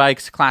of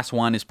e-bikes. Class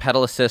 1 is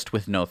pedal assist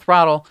with no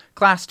throttle.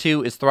 Class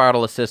 2 is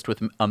throttle assist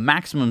with a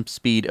maximum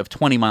speed of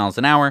 20 miles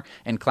an hour.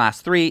 And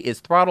Class 3 is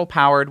throttle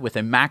powered with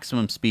a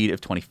maximum speed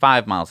of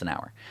 25 miles an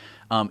hour.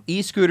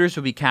 E-scooters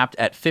would be capped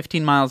at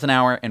 15 miles an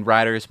hour, and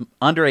riders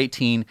under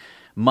 18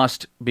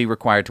 must be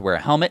required to wear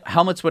a helmet.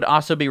 Helmets would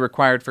also be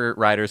required for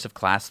riders of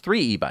Class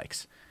 3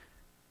 e-bikes.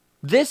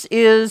 This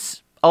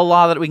is a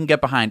law that we can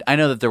get behind. I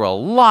know that there were a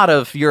lot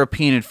of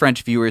European and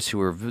French viewers who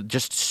were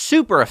just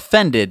super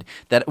offended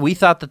that we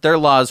thought that their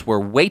laws were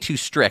way too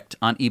strict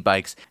on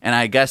e-bikes, and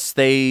I guess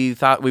they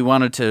thought we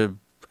wanted to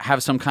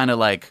have some kind of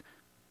like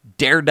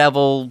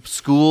daredevil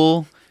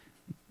school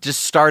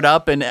just start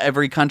up in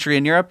every country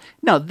in Europe.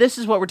 No, this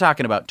is what we're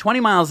talking about. 20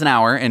 miles an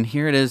hour, and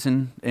here it is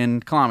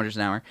in kilometers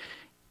an hour,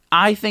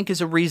 I think is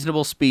a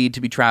reasonable speed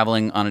to be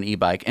traveling on an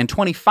e-bike. And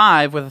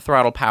 25 with a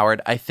throttle powered,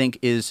 I think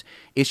it's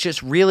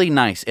just really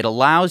nice. It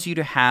allows you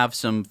to have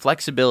some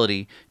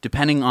flexibility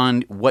depending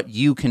on what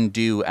you can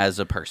do as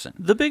a person.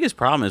 The biggest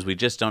problem is we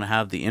just don't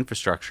have the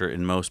infrastructure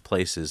in most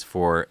places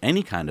for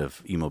any kind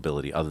of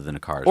e-mobility other than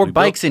cars. Or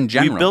bikes in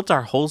general. We built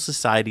our whole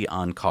society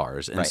on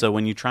cars. And Right. so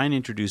when you try and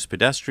introduce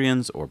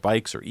pedestrians or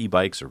bikes or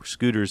e-bikes or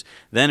scooters,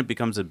 then it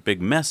becomes a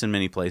big mess in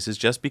many places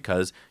just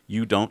because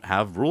you don't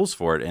have rules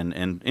for it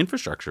and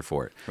infrastructure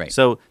for it. Right.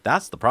 So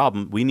that's the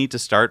problem. We need to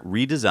start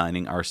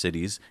redesigning our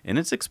cities, and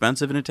it's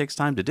expensive and it takes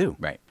time to do.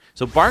 Right.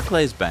 So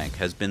Barclays Bank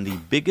has been the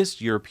biggest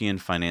European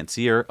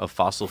financier of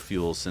fossil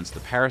fuels since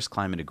the Paris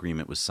Climate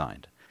Agreement was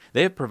signed.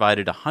 They have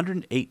provided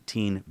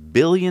 $118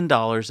 billion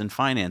in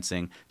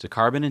financing to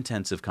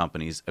carbon-intensive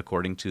companies,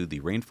 according to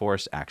the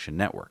Rainforest Action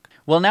Network.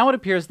 Well, now it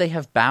appears they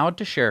have bowed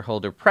to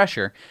shareholder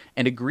pressure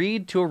and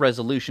agreed to a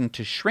resolution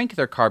to shrink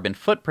their carbon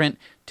footprint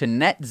to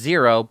net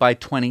zero by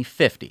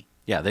 2050.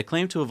 Yeah, they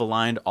claim to have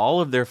aligned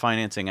all of their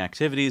financing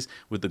activities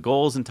with the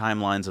goals and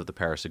timelines of the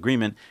Paris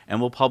Agreement and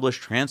will publish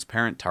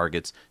transparent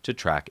targets to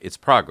track its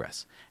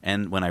progress.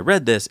 And when I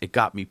read this, it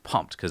got me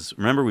pumped because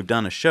remember, we've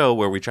done a show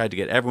where we tried to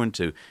get everyone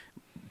to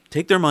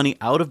take their money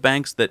out of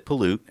banks that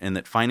pollute and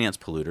that finance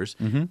polluters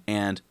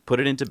and put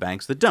it into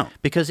banks that don't.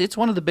 Because it's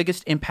one of the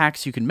biggest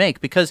impacts you can make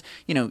because,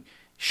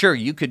 sure,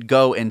 you could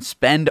go and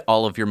spend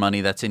all of your money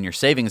that's in your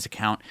savings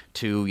account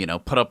to,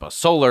 put up a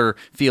solar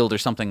field or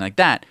something like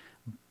that.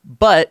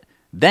 But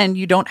then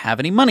you don't have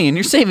any money in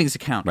your savings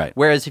account. Right.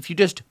 Whereas if you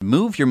just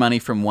move your money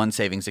from one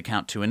savings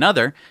account to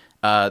another,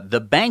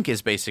 the bank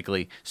is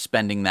basically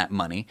spending that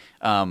money.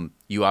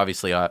 You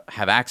obviously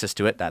have access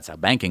to it. That's how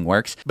banking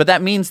works. But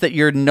that means that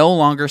you're no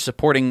longer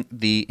supporting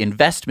the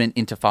investment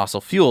into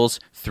fossil fuels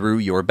through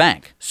your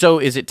bank. So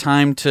is it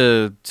time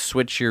to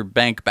switch your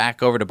bank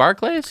back over to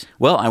Barclays?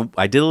 Well,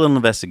 I did a little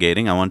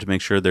investigating. I wanted to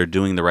make sure they're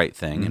doing the right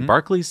thing. And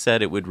Barclays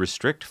said it would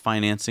restrict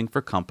financing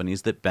for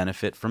companies that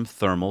benefit from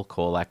thermal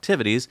coal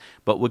activities,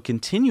 but would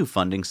continue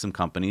funding some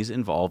companies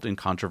involved in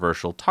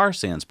controversial tar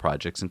sands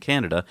projects in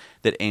Canada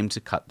that aim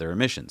to cut their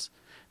emissions.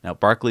 Now,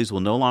 Barclays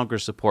will no longer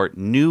support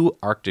new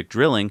Arctic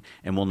drilling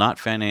and will not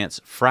finance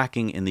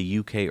fracking in the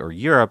UK or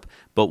Europe,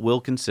 but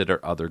will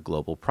consider other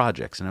global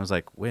projects. And I was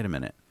like, wait a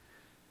minute.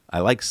 I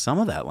like some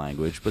of that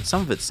language, but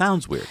some of it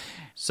sounds weird.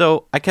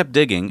 So I kept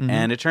digging,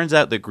 and it turns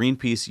out that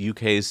Greenpeace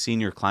UK's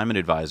senior climate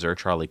advisor,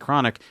 Charlie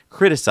Cronick,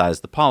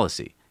 criticized the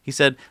policy. He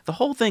said, the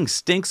whole thing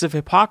stinks of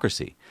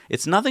hypocrisy.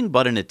 It's nothing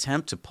but an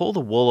attempt to pull the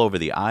wool over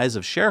the eyes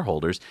of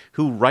shareholders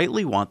who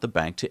rightly want the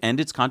bank to end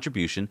its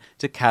contribution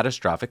to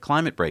catastrophic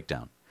climate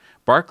breakdown.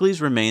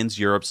 Barclays remains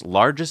Europe's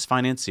largest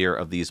financier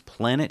of these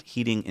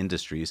planet-heating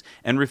industries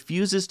and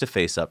refuses to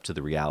face up to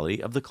the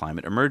reality of the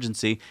climate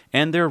emergency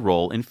and their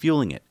role in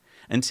fueling it,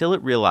 until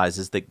it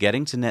realizes that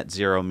getting to net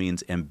zero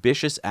means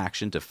ambitious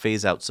action to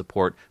phase out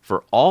support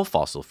for all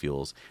fossil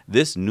fuels.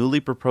 This newly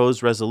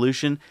proposed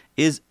resolution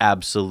is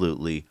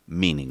absolutely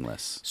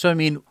meaningless. So,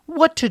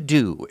 what to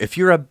do if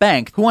you're a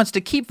bank who wants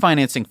to keep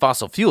financing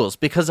fossil fuels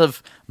because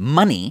of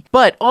money,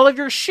 but all of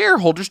your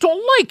shareholders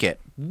don't like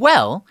it?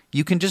 Well,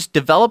 you can just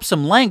develop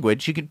some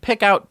language. You can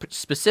pick out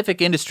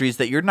specific industries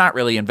that you're not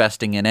really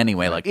investing in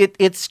anyway. Like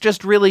it's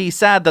just really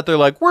sad that they're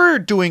like, we're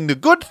doing the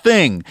good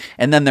thing,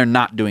 and then they're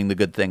not doing the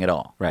good thing at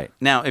all. Right.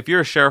 Now, if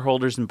you're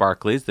shareholders in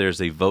Barclays,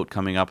 there's a vote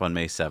coming up on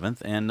May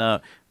 7th,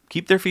 and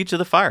keep their feet to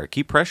the fire.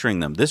 Keep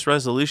pressuring them. This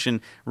resolution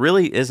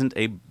really isn't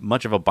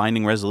much of a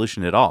binding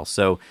resolution at all.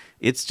 So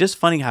it's just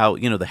funny how,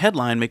 the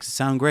headline makes it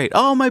sound great.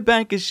 Oh, my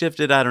bank is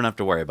shifted. I don't have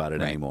to worry about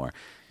it anymore.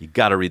 You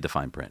got to read the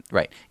fine print.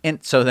 Right.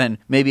 And so then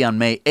maybe on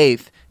May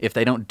 8th, if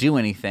they don't do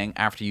anything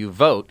after you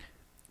vote,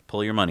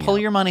 pull your money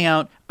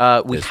out.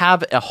 We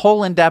have a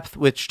whole in-depth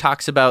which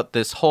talks about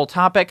this whole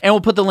topic, and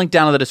we'll put the link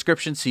down in the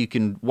description so you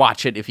can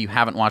watch it if you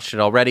haven't watched it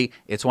already.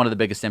 It's one of the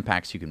biggest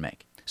impacts you can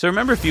make. So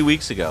remember a few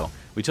weeks ago,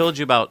 we told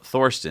you about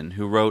Thorsten,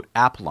 who wrote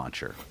App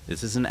Launcher.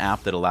 This is an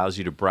app that allows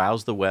you to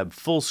browse the web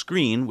full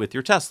screen with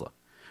your Tesla.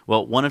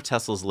 Well, one of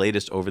Tesla's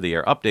latest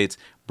over-the-air updates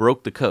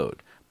broke the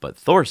code, but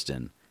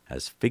Thorsten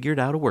has figured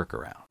out a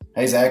workaround.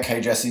 Hey Zach,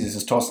 hey Jesse, this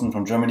is Thorsten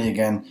from Germany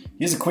again.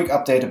 Here's a quick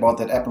update about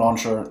that app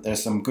launcher.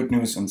 There's some good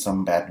news and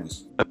some bad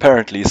news.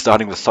 Apparently,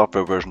 starting with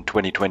software version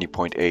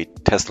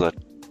 2020.8, Tesla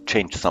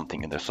changed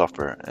something in their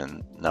software,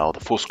 and now the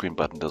full screen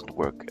button doesn't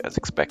work as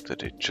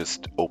expected. It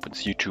just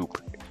opens YouTube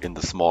in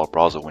the small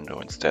browser window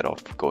instead of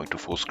going to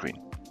full screen.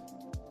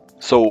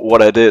 So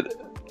what I did,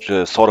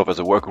 just sort of as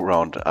a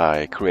workaround,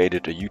 I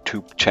created a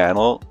YouTube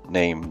channel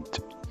named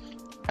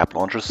App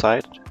Launcher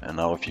Site, and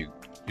now if you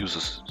use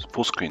a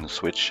full screen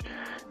switch,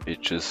 it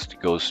just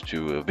goes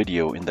to a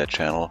video in that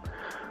channel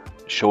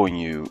showing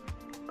you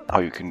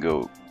how you can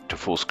go to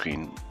full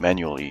screen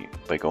manually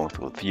by going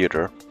through the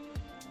theater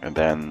and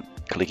then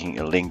clicking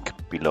a link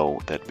below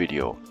that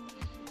video.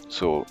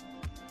 So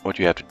what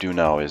you have to do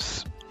now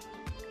is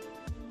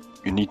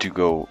you need to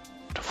go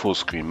to full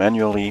screen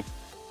manually,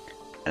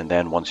 and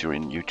then once you're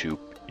in YouTube,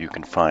 you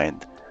can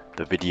find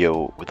the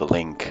video with a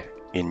link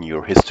in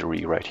your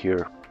history right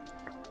here.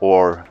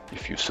 Or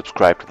if you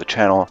subscribe to the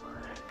channel,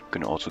 you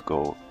can also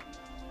go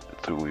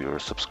through your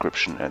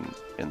subscription, and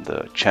in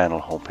the channel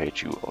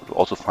homepage you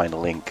also find a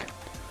link.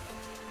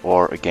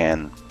 Or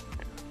again,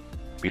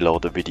 below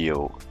the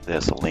video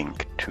there's a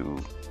link to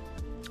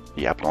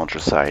the App Launcher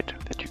site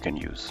that you can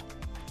use.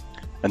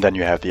 And then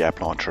you have the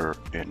App Launcher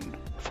in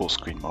full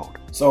screen mode.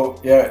 So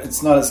yeah,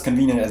 it's not as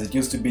convenient as it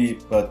used to be,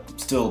 but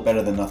still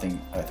better than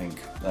nothing, I think.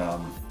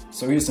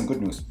 So here's some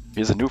good news.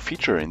 Here's a new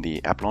feature in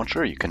the App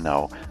Launcher. You can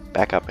now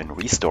back up and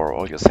restore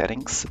all your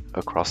settings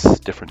across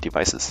different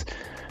devices.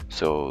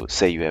 So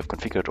say you have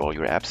configured all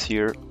your apps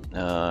here,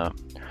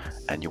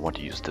 and you want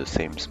to use the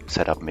same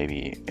setup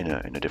maybe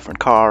in a different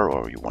car,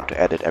 or you want to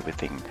edit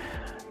everything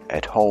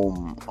at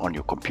home on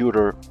your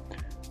computer,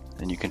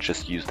 then you can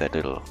just use that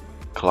little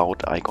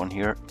cloud icon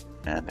here,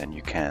 and then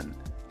you can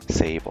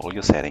save all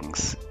your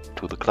settings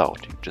to the cloud.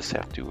 You just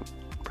have to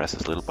press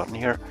this little button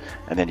here,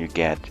 and then you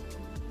get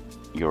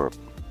your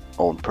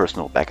own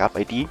personal backup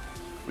ID,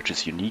 which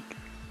is unique,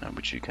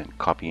 which you can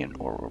copy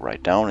or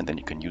write down, and then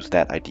you can use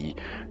that ID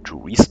to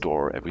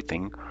restore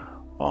everything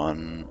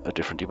on a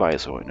different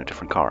device or in a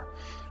different car.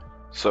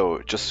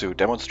 So just to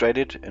demonstrate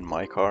it, in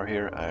my car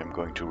here, I'm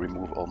going to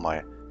remove all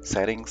my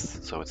settings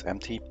so it's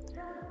empty,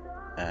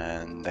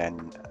 and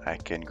then I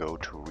can go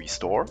to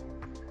restore,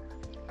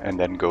 and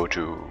then go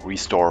to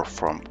restore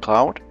from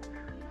cloud,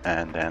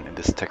 and then in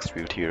this text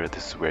field here,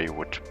 this is where you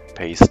would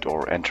paste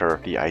or enter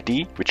the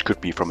ID, which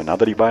could be from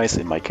another device.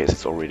 In my case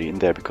it's already in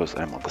there because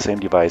I'm on the same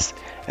device.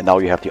 And now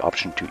you have the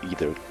option to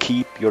either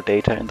keep your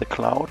data in the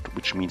cloud,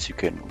 which means you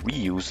can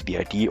reuse the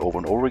ID over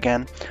and over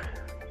again,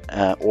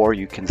 or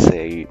you can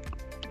say,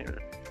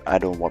 I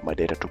don't want my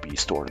data to be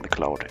stored in the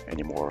cloud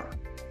anymore,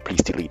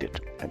 please delete it,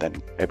 and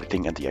then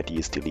everything and the ID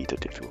is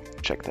deleted if you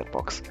check that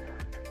box.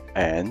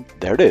 And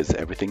there it is,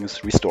 everything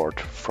is restored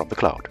from the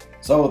cloud.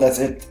 So that's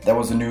it. That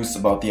was the news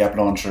about the App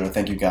Launcher.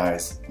 Thank you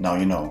guys. Now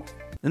you know.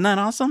 Isn't that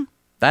awesome?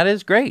 That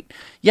is great.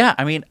 Yeah,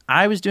 I mean,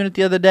 I was doing it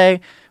the other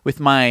day with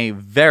my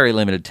very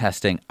limited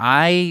testing.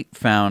 I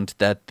found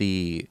that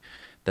the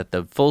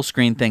full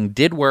screen thing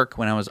did work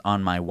when I was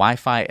on my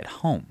Wi-Fi at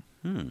home.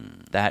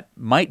 That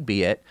might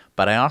be it,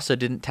 but I also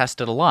didn't test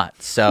it a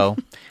lot. So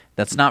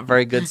that's not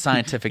very good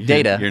scientific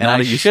data, You're and not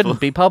I useful. shouldn't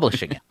be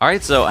publishing it. All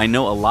right, so I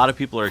know a lot of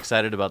people are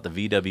excited about the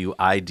VW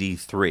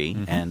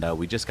ID3, and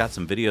we just got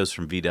some videos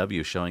from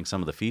VW showing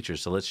some of the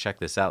features, so let's check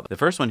this out. The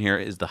first one here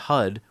is the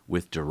HUD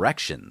with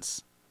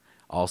directions.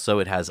 Also,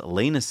 it has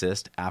lane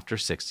assist after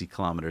 60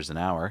 kilometers an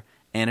hour,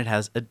 and it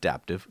has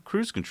adaptive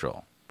cruise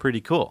control. Pretty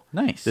cool.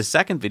 Nice. The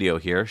second video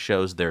here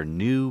shows their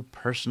new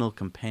personal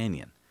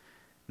companion.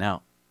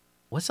 Now,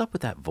 what's up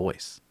with that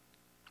voice?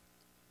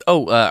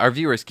 Oh, our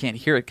viewers can't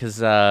hear it because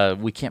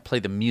we can't play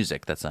the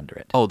music that's under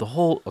it. Oh,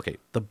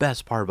 the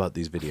best part about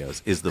these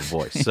videos is the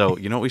voice. So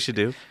you know what we should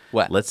do?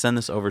 What? Let's send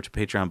this over to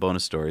Patreon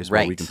bonus stories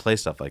where we Right. can play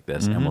stuff like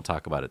this, and we'll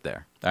talk about it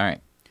there. All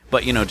right.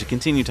 But, to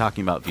continue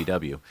talking about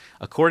VW,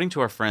 according to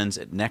our friends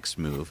at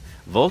Nextmove,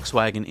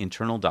 Volkswagen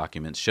internal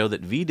documents show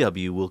that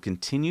VW will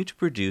continue to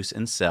produce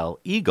and sell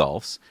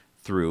e-Golfs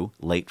through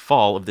late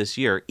fall of this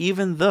year,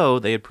 even though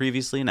they had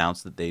previously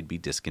announced that they'd be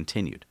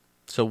discontinued.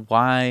 So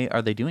why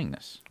are they doing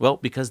this? Well,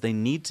 because they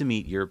need to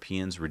meet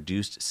Europeans'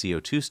 reduced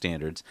CO2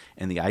 standards,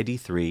 and the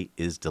ID3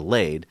 is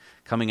delayed,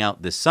 coming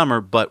out this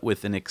summer, but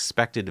with an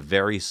expected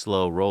very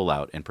slow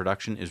rollout, and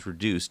production is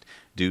reduced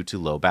due to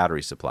low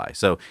battery supply.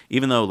 So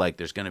even though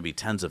there's going to be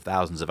tens of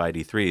thousands of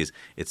ID3s,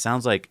 it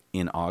sounds like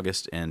in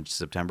August and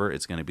September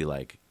it's going to be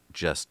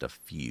just a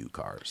few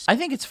cars. I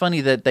think it's funny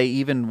that they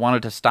even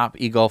wanted to stop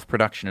e-Golf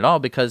production at all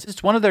because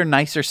it's one of their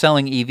nicer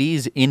selling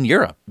EVs in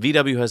Europe.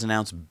 VW has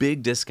announced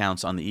big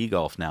discounts on the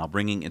e-Golf now,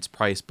 bringing its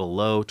price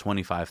below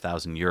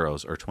 25,000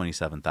 euros or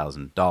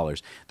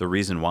 $27,000. The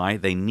reason why?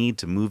 They need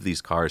to move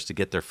these cars to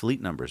get their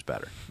fleet numbers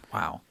better.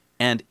 Wow.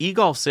 And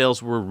e-Golf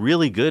sales were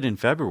really good in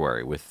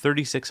February, with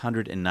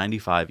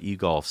 3,695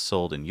 e-Golfs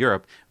sold in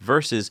Europe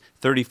versus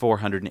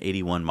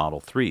 3,481 Model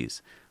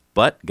 3s.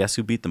 But guess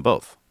who beat them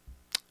both?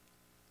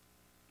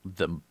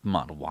 The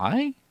Model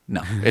Y?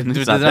 No, they're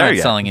not not there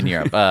yet. selling in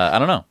Europe. I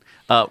don't know.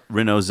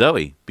 Renault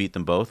Zoe beat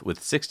them both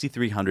with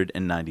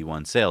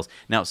 6,391 sales.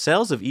 Now,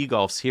 sales of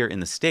e-Golfs here in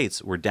the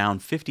States were down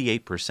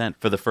 58%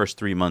 for the first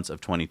 3 months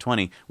of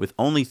 2020, with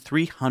only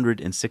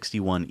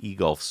 361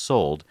 e-Golfs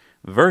sold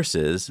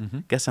versus,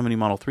 guess how many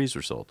Model 3s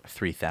were sold?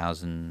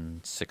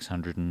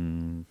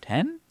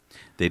 3,610?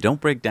 They don't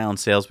break down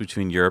sales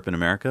between Europe and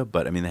America,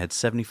 but I mean, they had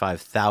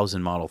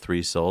 75,000 Model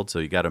 3s sold, so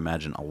you got to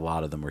imagine a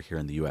lot of them were here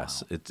in the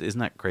U.S. Wow. Isn't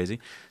that crazy?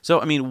 So,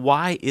 I mean,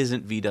 why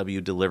isn't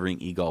VW delivering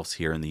e-Golfs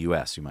here in the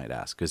U.S., you might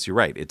ask? Because you're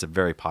right, it's a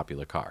very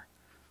popular car.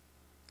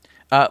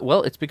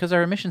 Well, it's because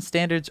our emission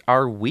standards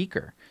are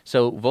weaker.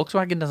 So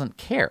Volkswagen doesn't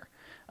care.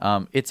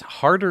 It's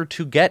harder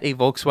to get a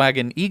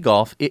Volkswagen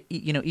e-Golf.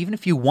 Even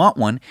if you want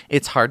one,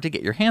 it's hard to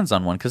get your hands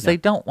on one because they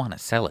don't want to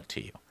sell it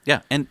to you.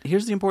 Yeah, and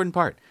here's the important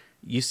part.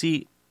 You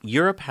see,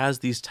 Europe has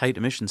these tight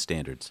emission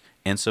standards,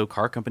 and so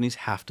car companies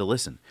have to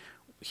listen.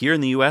 Here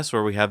in the U.S.,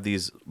 where we have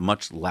these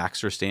much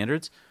laxer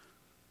standards,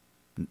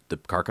 the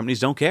car companies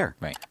don't care.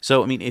 Right.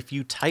 So, I mean, if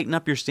you tighten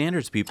up your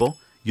standards, people,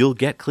 you'll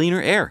get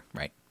cleaner air.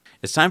 Right.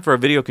 It's time for our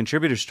video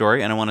contributor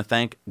story, and I want to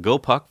thank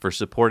GoPuck for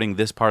supporting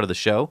this part of the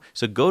show.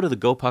 So go to the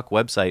GoPuck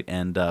website,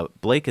 and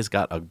Blake has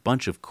got a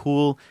bunch of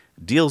cool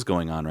deals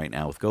going on right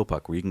now with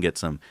GoPuck, where you can get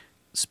some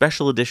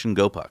special edition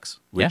GoPucks,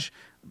 which,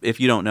 if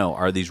you don't know,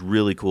 are these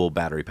really cool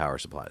battery power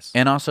supplies.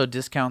 And also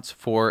discounts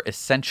for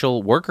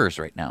essential workers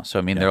right now. So,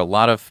 I mean, there are a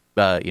lot of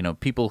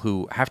people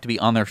who have to be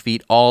on their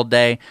feet all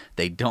day.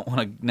 They don't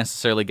want to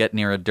necessarily get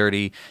near a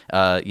dirty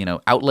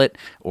outlet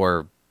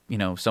or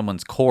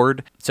someone's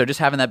cord. So just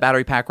having that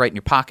battery pack right in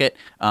your pocket,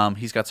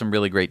 he's got some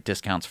really great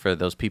discounts for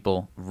those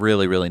people.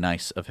 Really, really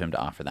nice of him to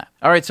offer that.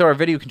 All right, so our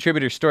video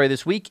contributor story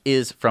this week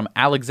is from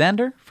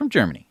Alexander from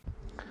Germany.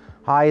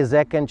 Hi,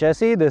 Zach and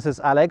Jesse. This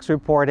is Alex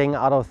reporting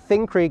out of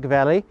Thing Creek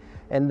Valley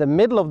in the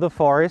middle of the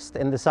forest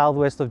in the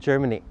southwest of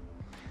Germany.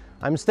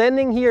 I'm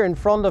standing here in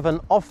front of an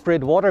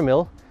off-grid water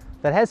mill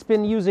that has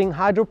been using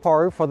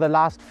hydropower for the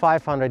last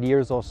 500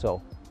 years or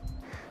so.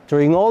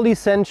 During all these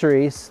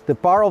centuries, the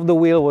power of the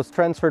wheel was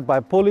transferred by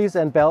pulleys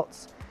and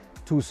belts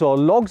to saw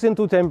logs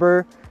into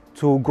timber,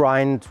 to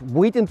grind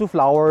wheat into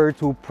flour,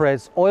 to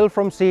press oil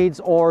from seeds,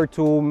 or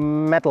to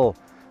metal,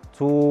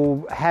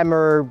 to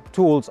hammer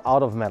tools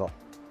out of metal.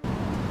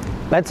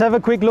 Let's have a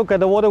quick look at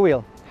the water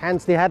wheel.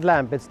 Hence the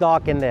headlamp, it's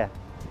dark in there.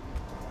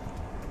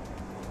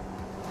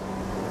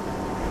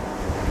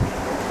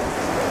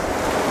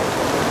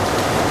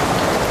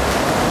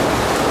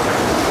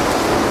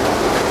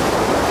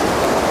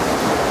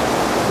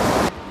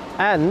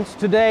 And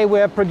today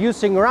we're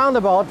producing around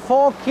about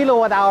 4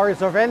 kilowatt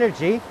hours of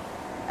energy,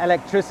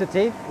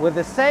 electricity, with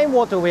the same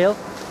water wheel,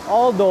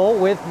 although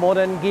with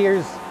modern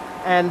gears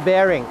and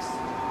bearings.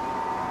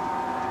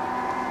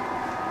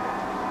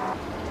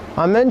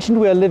 I mentioned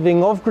we are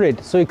living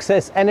off-grid, so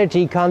excess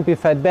energy can't be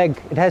fed back,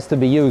 it has to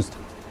be used.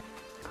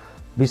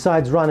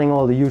 Besides running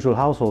all the usual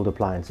household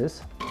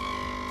appliances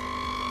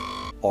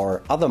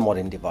or other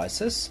modern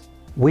devices,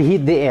 we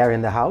heat the air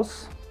in the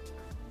house,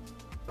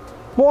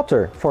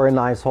 water for a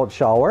nice hot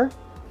shower,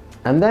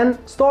 and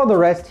then store the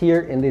rest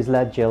here in these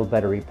lead gel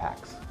battery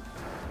packs.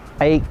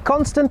 A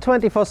constant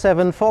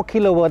 24/7 4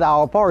 kilowatt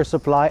hour power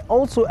supply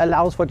also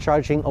allows for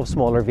charging of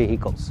smaller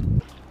vehicles.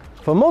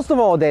 For most of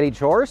our daily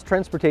chores,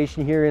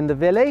 transportation here in the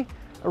valley,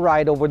 a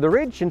ride over the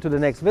ridge into the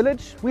next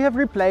village, we have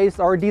replaced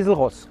our diesel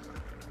horse.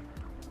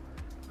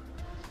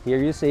 Here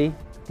you see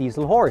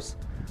diesel horse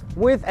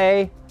with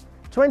a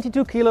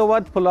 22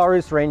 kilowatt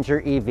Polaris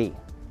Ranger EV.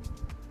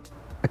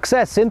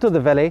 Access into the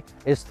valley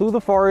is through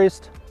the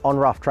forest on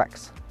rough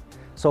tracks.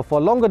 So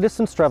for longer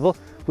distance travel,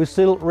 we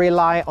still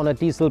rely on a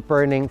diesel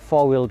burning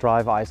 4-wheel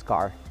drive ICE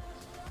car.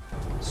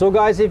 So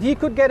guys, if you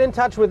could get in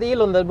touch with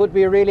Elon, that would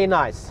be really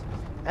nice.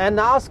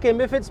 And ask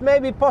him if it's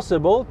maybe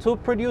possible to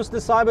produce the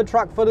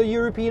Cybertruck for the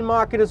European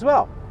market as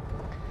well.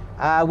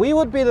 We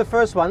would be the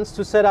first ones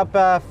to set up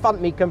a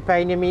FundMe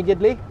campaign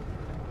immediately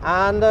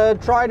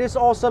and try this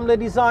awesomely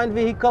designed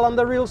vehicle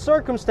under real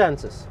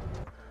circumstances.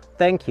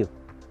 Thank you.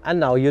 And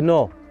now you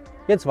know.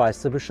 Jetzt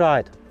weißt du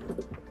Bescheid.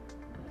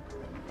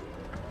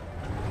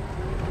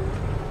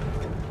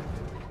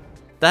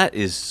 That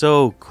is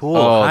so cool.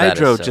 Oh, that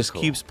Hydro is so just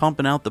cool. keeps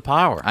pumping out the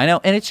power. I know,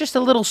 and it's just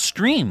a little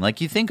stream. Like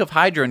you think of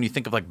hydro and you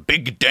think of like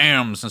big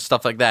dams and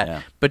stuff like that.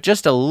 Yeah. But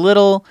just a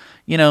little,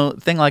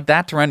 thing like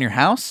that to run your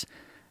house,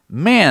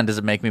 man, does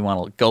it make me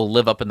want to go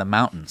live up in the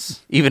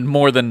mountains, even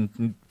more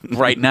than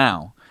right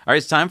now. All right,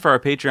 it's time for our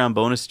Patreon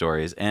bonus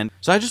stories. And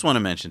so I just want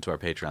to mention to our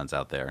Patrons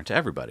out there and to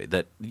everybody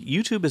that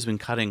YouTube has been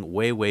cutting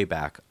way, way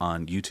back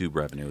on YouTube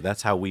revenue.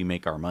 That's how we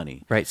make our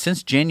money. Right.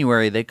 Since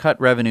January, they cut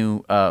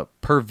revenue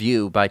per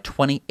view by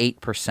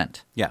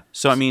 28%. Yeah.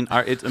 So, I mean,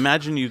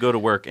 imagine you go to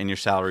work and your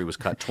salary was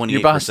cut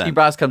 28%. Your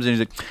boss comes in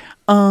and he's like,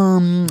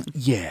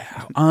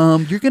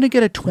 you're going to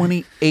get a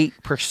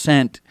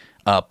 28%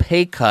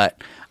 pay cut.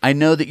 I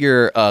know that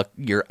your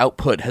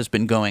output has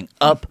been going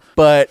up,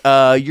 but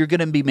you're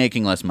going to be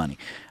making less money.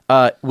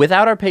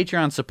 Without our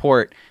Patreon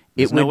support,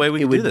 There's no way we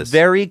it can do would this.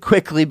 very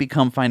quickly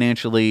become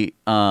financially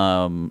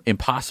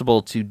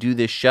impossible to do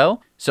this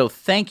show. So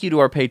thank you to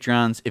our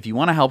Patreons. If you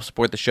want to help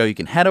support the show, you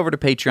can head over to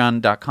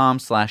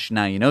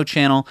patreon.com/nowyouknow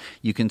channel.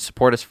 You can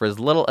support us for as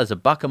little as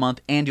 $1 a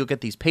month, and you'll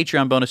get these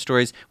Patreon bonus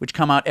stories, which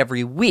come out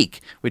every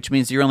week, which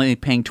means you're only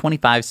paying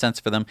 25 cents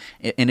for them,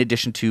 in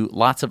addition to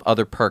lots of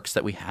other perks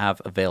that we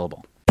have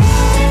available.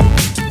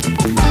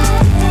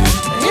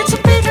 It's a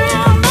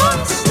Patreon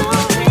bonus story.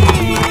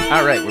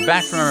 All right, we're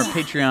back from our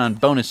Patreon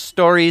bonus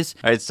stories.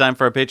 All right, it's time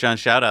for our Patreon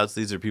shout-outs.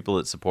 These are people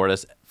that support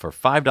us for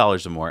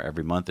 $5 or more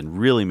every month and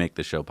really make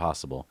the show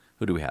possible.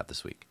 Who do we have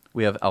this week?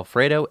 We have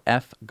Alfredo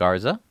F.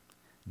 Garza,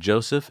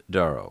 Joseph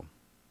Darrow,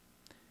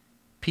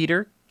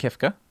 Peter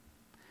Kifka,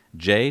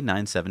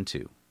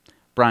 J972,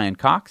 Brian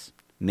Cox,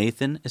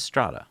 Nathan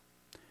Estrada,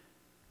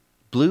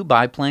 Blue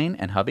Biplane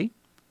and Hubby,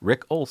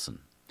 Rick Olson,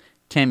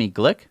 Tammy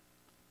Glick,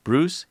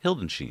 Bruce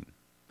Hildensheen,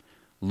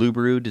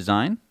 Lubaru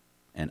Design,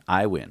 and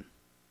I Win.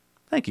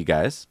 Thank you,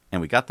 guys. And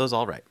we got those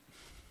all right.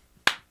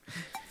 All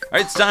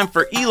right, it's time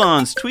for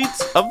Elon's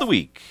Tweets of the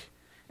Week.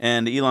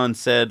 And Elon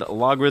said,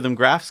 logarithm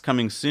graphs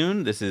coming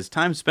soon. This is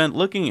time spent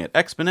looking at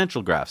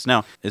exponential graphs.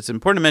 Now, it's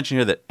important to mention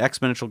here that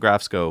exponential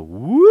graphs go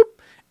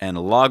whoop, and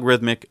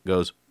logarithmic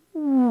goes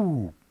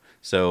whoop.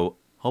 So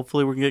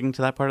hopefully we're getting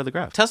to that part of the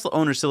graph. Tesla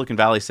owner Silicon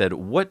Valley said,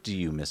 what do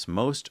you miss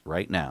most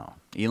right now?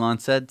 Elon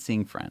said,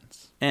 seeing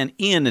friends. And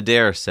Ian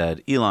Adair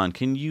said, Elon,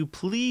 can you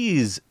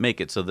please make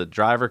it so the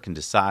driver can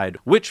decide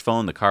which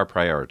phone the car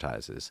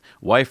prioritizes?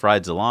 Wife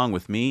rides along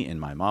with me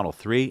in my Model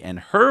 3, and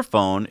her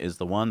phone is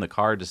the one the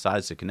car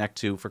decides to connect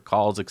to for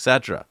calls,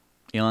 etc.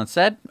 Elon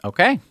said,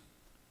 okay.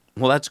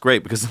 Well, that's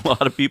great because a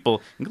lot of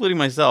people, including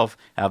myself,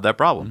 have that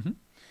problem. Mm-hmm.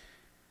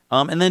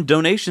 And then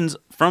donations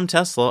from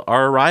Tesla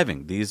are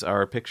arriving. These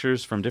are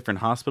pictures from different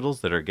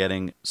hospitals that are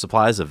getting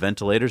supplies of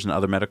ventilators and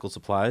other medical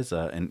supplies.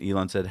 And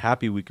Elon said,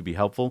 happy we could be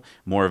helpful,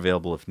 more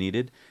available if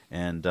needed.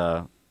 And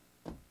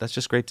that's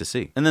just great to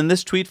see. And then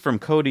this tweet from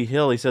Cody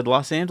Hill, he said,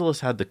 Los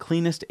Angeles had the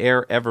cleanest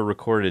air ever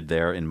recorded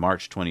there in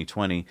March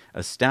 2020,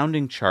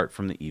 astounding chart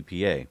from the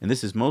EPA. And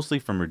this is mostly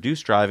from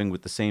reduced driving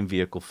with the same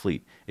vehicle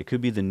fleet. It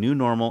could be the new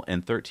normal,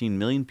 and 13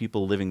 million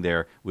people living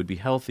there would be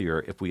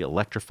healthier if we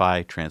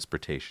electrify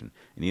transportation.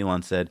 And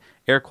Elon said,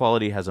 air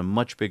quality has a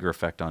much bigger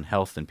effect on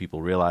health than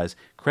people realize.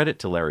 Credit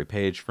to Larry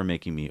Page for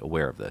making me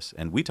aware of this.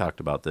 And we talked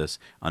about this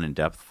on In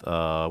Depth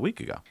a week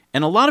ago.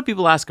 And a lot of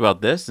people ask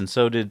about this, and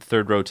so did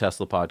Third Row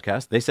Tesla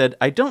Podcast. They said,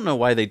 I don't know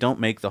why they don't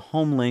make the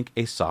HomeLink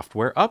a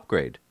software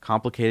upgrade.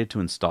 Complicated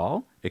to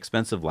install?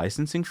 Expensive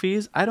licensing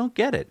fees? I don't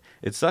get it.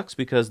 It sucks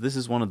because this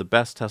is one of the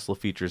best Tesla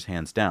features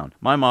hands down.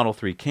 My Model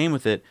 3 came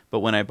with it, but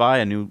when I buy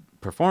a new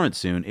Performance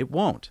soon, it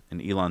won't.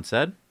 And Elon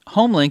said,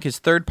 HomeLink is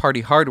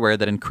third-party hardware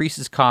that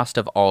increases cost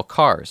of all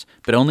cars,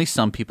 but only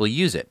some people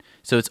use it,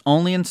 so it's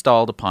only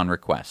installed upon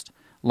request.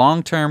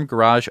 Long-term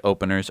garage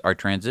openers are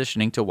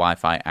transitioning to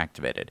Wi-Fi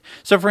activated.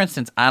 So, for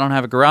instance, I don't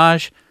have a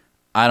garage.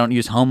 I don't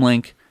use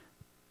HomeLink.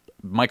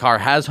 My car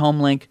has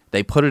HomeLink.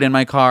 They put it in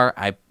my car.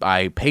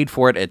 I paid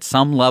for it at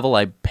some level.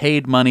 I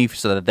paid money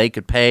so that they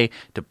could pay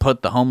to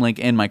put the HomeLink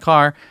in my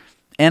car,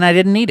 and I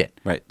didn't need it.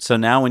 Right. So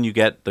now when you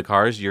get the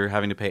cars, you're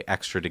having to pay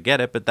extra to get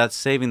it, but that's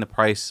saving the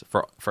price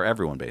for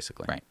everyone,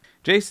 basically. Right.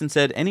 Jason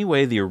said,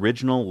 anyway, the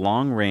original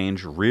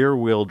long-range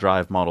rear-wheel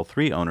drive Model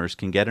 3 owners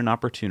can get an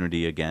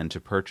opportunity again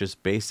to purchase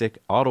basic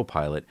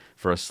autopilot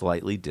for a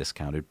slightly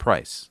discounted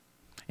price.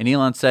 And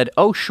Elon said,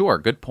 oh, sure,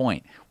 good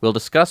point. We'll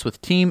discuss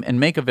with team and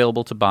make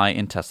available to buy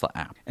in Tesla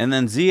app. And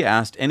then Z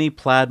asked, any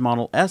Plaid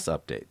Model S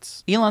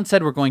updates? Elon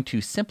said we're going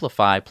to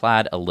simplify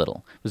Plaid a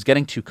little. It was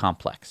getting too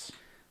complex.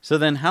 So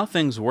then How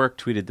Things Work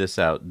tweeted this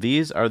out.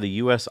 These are the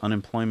U.S.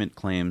 unemployment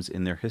claims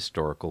in their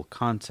historical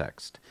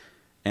context.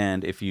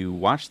 And if you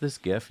watch this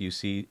GIF, you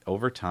see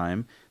over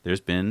time, there's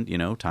been,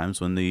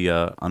 times when the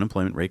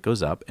unemployment rate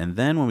goes up. And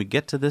then when we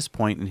get to this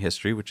point in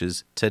history, which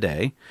is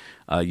today,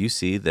 you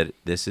see that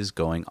this is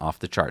going off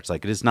the charts.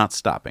 Like, it is not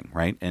stopping,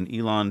 right? And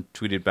Elon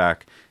tweeted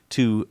back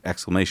 2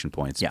 exclamation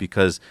points. Yeah.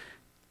 Because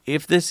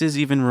if this is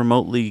even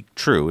remotely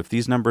true, if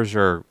these numbers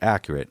are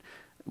accurate,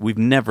 we've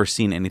never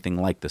seen anything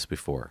like this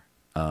before.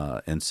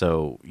 And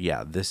so,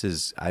 yeah, this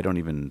is, I don't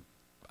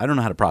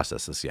know how to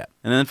process this yet.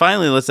 And then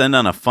finally, let's end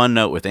on a fun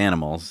note with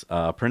animals.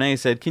 Pranay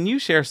said, can you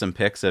share some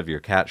pics of your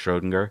cat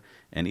Schrodinger?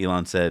 And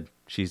Elon said,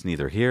 she's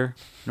neither here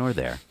nor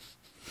there.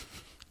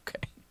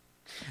 Okay.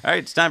 All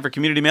right, it's time for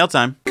Community Mail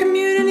Time.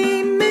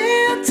 Community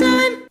mail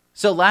time.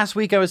 So last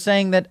week I was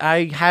saying that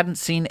I hadn't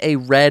seen a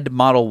red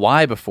Model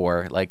Y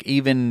before, like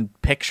even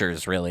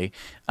pictures, really.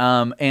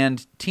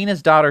 And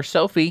Tina's daughter,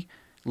 Sophie,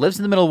 lives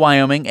in the middle of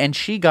Wyoming, and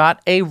she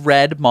got a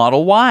red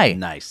Model Y.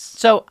 Nice.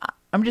 So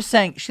I'm just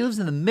saying, she lives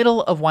in the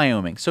middle of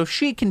Wyoming. So if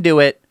she can do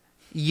it,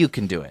 you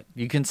can do it.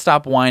 You can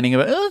stop whining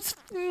about, it's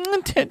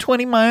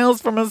 20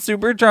 miles from a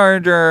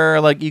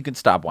supercharger. Like, you can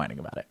stop whining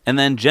about it. And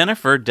then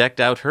Jennifer decked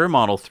out her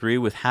Model 3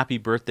 with happy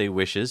birthday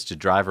wishes to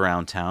drive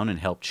around town and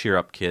help cheer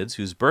up kids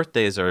whose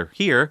birthdays are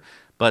here,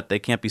 but they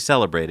can't be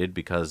celebrated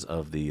because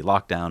of the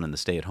lockdown and the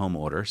stay-at-home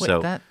order. Wait,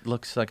 so that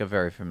looks like a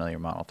very familiar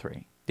Model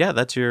 3. yeah,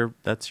 that's your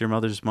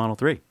mother's Model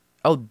 3.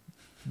 Oh,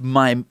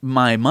 My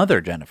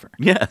mother, Jennifer.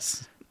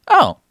 Yes.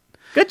 Oh,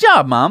 good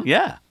job, Mom.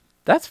 Yeah.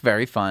 That's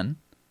very fun.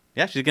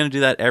 Yeah, she's going to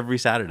do that every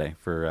Saturday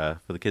for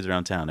the kids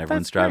around town.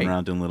 Everyone's That's driving great.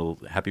 around doing little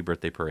happy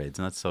birthday parades,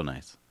 and that's so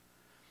nice.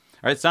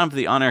 All right, it's time for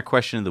the on-air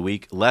question of the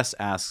week. Les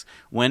asks,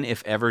 when,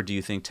 if ever, do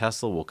you think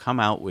Tesla will come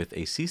out with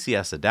a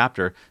CCS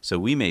adapter so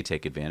we may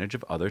take advantage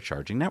of other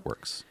charging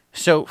networks?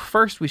 So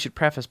first, we should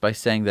preface by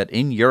saying that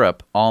in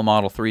Europe, all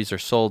Model 3s are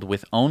sold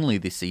with only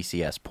the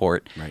CCS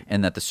port, Right.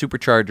 and that the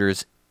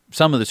superchargers,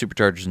 some of the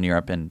superchargers in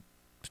Europe, and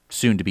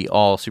soon to be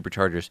all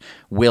superchargers,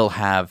 will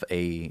have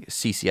a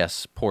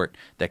CCS port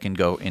that can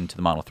go into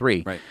the Model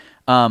 3. Right.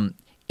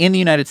 In the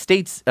United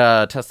States,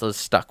 Tesla is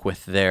stuck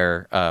with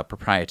their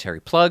proprietary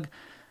plug.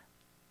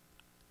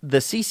 The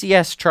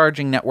CCS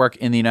charging network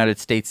in the United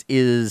States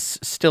is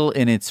still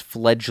in its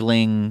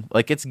fledgling,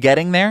 like it's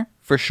getting there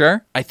for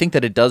sure. I think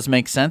that it does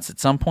make sense at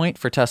some point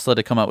for Tesla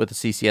to come out with a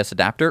CCS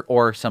adapter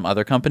or some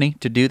other company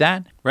to do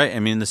that. Right.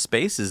 I mean, the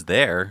space is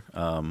there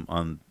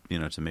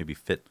to maybe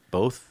fit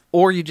both.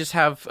 Or you just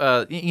have,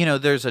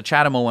 there's a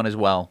Chatamo one as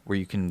well where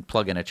you can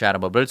plug in a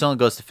Chatamo, but it only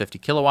goes to 50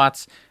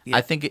 kilowatts. Yeah.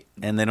 I think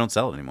And they don't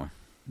sell it anymore.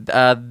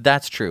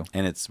 That's true.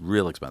 And it's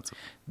real expensive.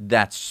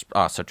 That's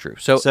also true.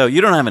 So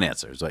you don't have an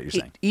answer is what you're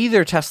saying.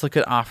 either Tesla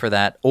could offer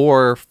that,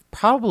 or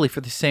probably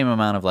for the same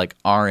amount of like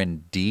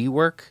R&D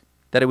work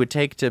that it would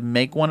take to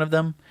make one of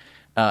them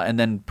and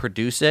then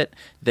produce it,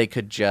 they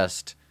could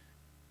just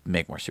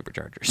make more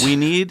superchargers. We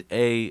need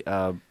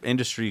a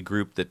industry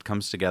group that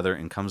comes together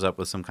and comes up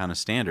with some kind of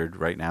standard.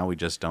 Right now, we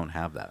just don't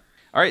have that.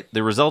 All right,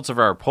 the results of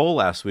our poll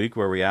last week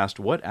where we asked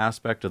what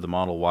aspect of the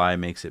Model Y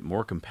makes it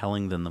more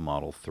compelling than the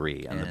Model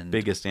 3. And the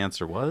biggest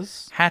answer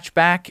was?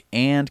 Hatchback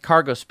and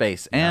cargo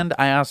space. Yeah. And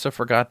I also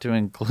forgot to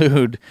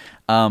include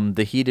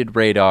the heated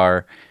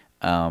radar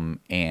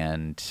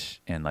and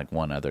like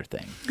one other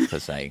thing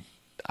because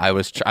I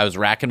was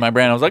racking my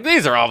brain. I was like,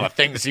 these are all the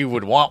things you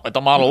would want with the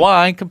Model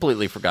Y. I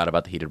completely forgot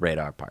about the heated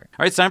radar part.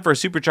 All right, it's time for a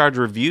Supercharger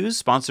Reviews,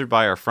 sponsored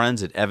by our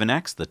friends at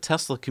EvanX, the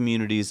Tesla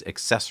community's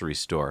accessory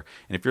store.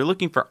 And if you're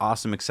looking for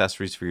awesome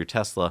accessories for your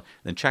Tesla,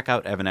 then check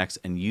out EvanX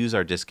and use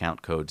our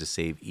discount code to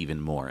save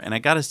even more. And I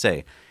got to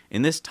say,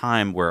 in this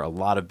time where a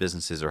lot of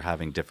businesses are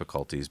having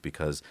difficulties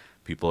because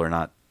people are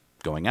not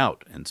going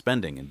out and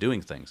spending and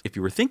doing things, if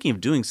you were thinking of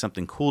doing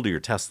something cool to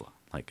your Tesla,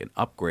 like an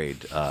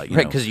upgrade, right,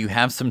 because you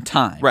have some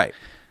time. Right.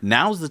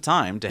 Now's the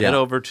time to head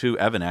over to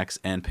EvanX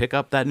and pick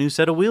up that new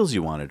set of wheels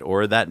you wanted,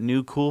 or that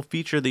new cool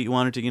feature that you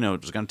wanted to,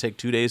 it was going to take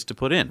 2 days to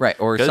put in. Right,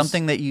 or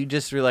something that you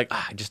just were like,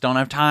 I just don't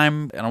have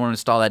time, I don't want to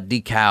install that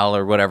decal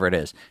or whatever it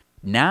is.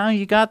 Now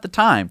you got the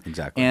time.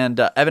 Exactly. And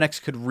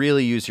EvanX could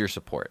really use your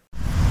support.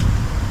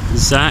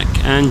 Zach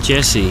and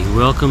Jesse,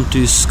 welcome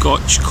to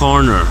Scotch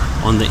Corner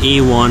on the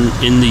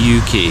A1 in the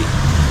UK.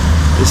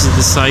 This is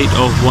the site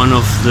of one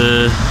of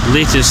the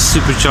latest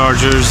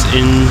superchargers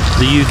in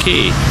the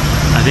UK.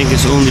 I think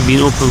it's only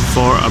been open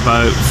for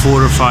about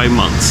 4 or 5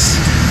 months.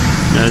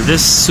 Now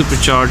this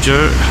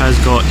supercharger has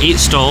got 8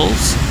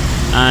 stalls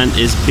and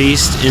is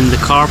based in the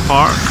car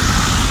park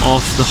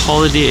of the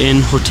Holiday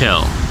Inn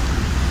Hotel.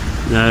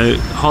 Now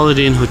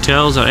Holiday Inn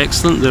hotels are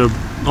excellent, they're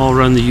all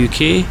around the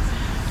UK,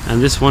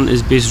 and this one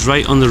is based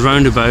right on the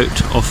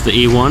roundabout of the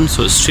A1,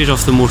 so it's straight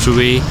off the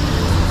motorway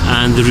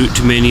and the route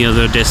to many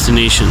other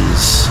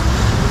destinations.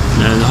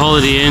 Now the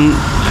Holiday Inn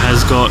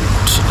has got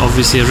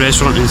obviously a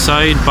restaurant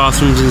inside,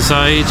 bathrooms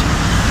inside,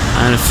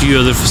 and a few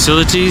other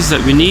facilities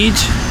that we need,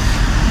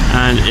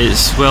 and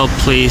it's well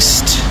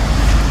placed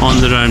on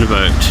the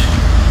roundabout.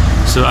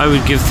 So I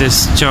would give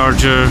this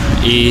charger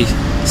a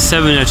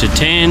 7 out of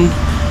 10,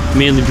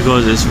 mainly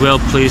because it's well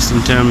placed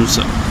in terms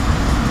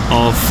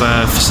of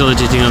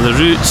facilitating other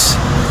routes,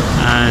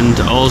 and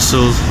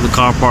also the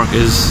car park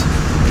is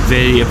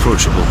very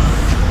approachable.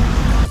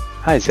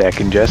 Hi Zach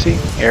and Jesse,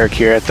 Eric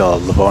here at the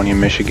Livonia,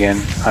 Michigan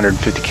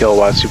 150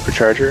 kilowatt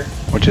supercharger,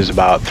 which is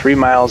about 3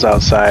 miles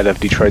outside of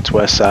Detroit's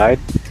west side.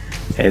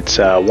 It's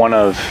one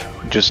of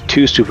just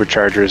 2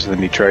 superchargers in the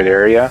Detroit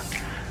area,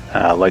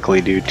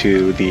 likely due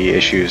to the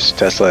issues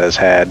Tesla has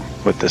had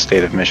with the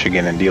state of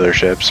Michigan and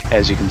dealerships.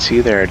 As you can see,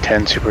 there are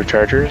 10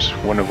 superchargers,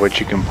 one of which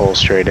you can pull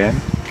straight in,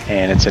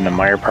 and it's in the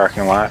Meijer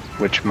parking lot,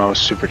 which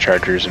most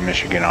superchargers in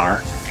Michigan are.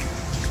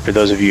 For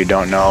those of you who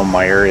don't know,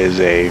 Meijer is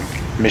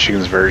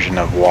Michigan's version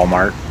of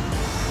Walmart.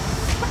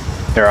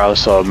 There are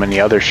also many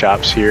other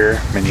shops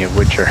here, many of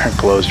which are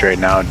closed right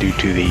now due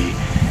to the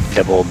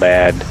double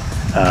bad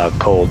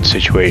cold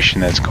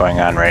situation that's going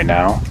on right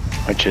now,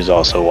 which is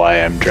also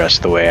why I'm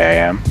dressed the way I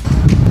am.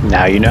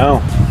 Now you know.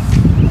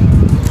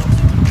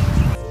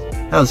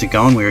 How's it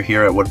going? We're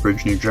here at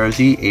Woodbridge, New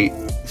Jersey,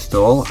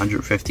 8-stall,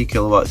 150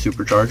 kilowatt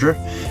supercharger.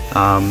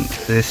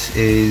 This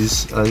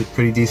is a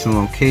pretty decent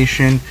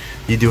location.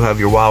 You do have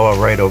your Wawa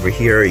right over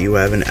here. You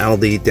have an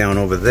Aldi down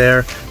over there.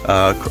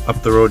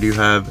 Up the road you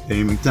have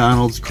a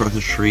McDonald's. Across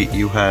the street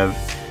you have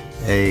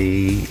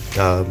a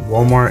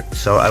Walmart.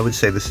 So I would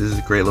say this is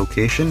a great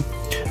location.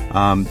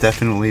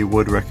 Definitely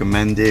would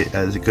recommend it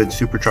as a good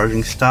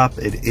supercharging stop.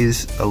 It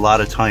is a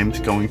lot of times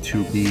going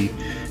to be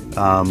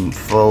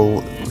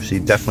full, so you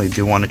definitely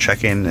do want to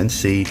check in and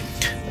see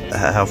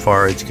how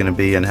far it's going to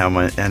be and how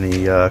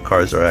many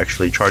cars are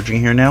actually charging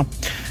here now.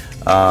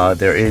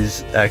 There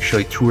is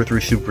actually 2 or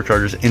 3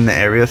 superchargers in the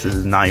area, so this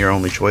is not your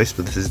only choice,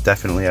 but this is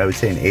definitely, I would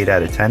say, an 8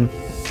 out of 10,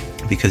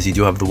 because you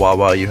do have the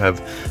Wawa, you have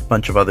a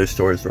bunch of other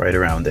stores right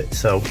around it.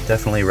 So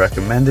definitely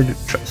recommended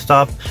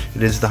stop.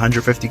 It is the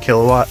 150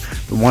 kilowatt.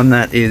 The one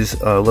that is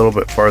a little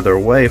bit farther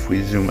away, if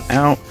we zoom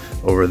out,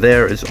 over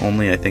there is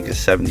only, I think, a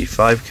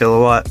 75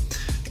 kilowatt.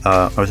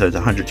 Or sorry, it's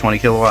 120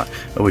 kilowatt,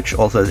 which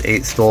also has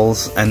 8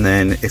 stalls. And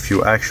then if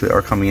you actually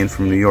are coming in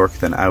from New York,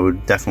 then I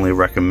would definitely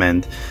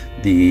recommend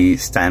the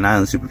Staten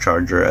Island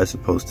supercharger as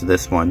opposed to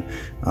this one,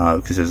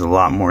 because there's a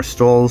lot more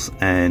stalls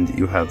and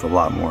you have a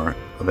lot more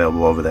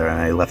available over there,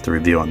 and I left a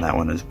review on that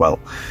one as well.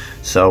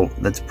 So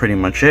that's pretty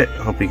much it.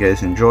 Hope you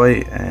guys enjoy,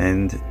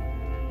 and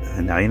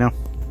now you know.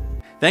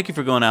 Thank you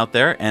for going out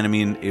there, and I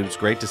mean, it was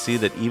great to see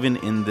that even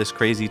in this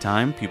crazy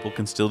time, people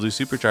can still do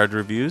supercharger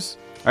reviews.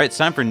 All right, it's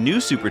time for new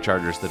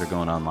superchargers that are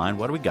going online.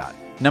 What do we got?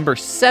 Number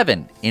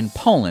 7 in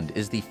Poland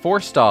is the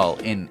Forstal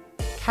in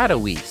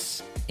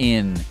Katowice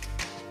in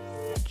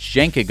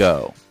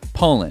Jankigo,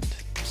 Poland.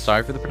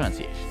 Sorry for the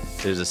pronunciation.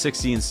 There's a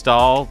 16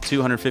 stall,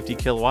 250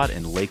 kilowatt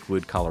in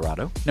Lakewood,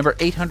 Colorado. Number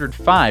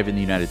 805 in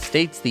the United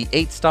States, the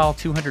 8 stall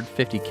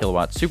 250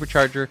 kilowatt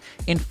supercharger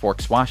in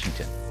Forks,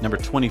 Washington. Number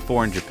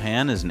 24 in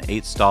Japan is an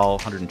 8 stall,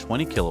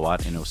 120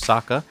 kilowatt in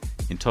Osaka,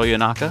 in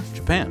Toyonaka,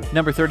 Japan.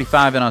 Number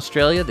 35 in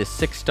Australia, the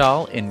 6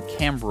 stall in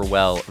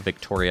Camberwell,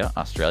 Victoria,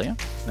 Australia.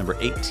 Number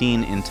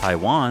 18 in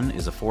Taiwan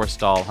is a 4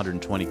 stall,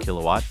 120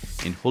 kilowatt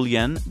in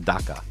Hualien,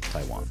 Dhaka,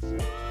 Taiwan.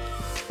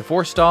 The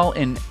 4 stall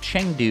in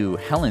Chengdu,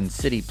 Helen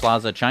City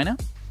Plaza, China.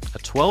 A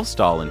 12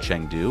 stall in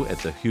Chengdu at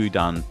the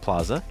Huidan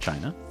Plaza,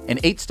 China. An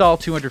 8 stall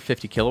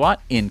 250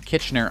 kilowatt in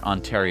Kitchener,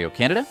 Ontario,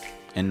 Canada.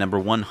 And number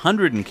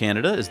 100 in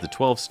Canada is the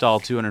 12 stall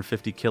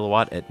 250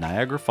 kilowatt at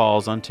Niagara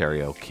Falls,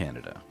 Ontario,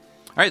 Canada.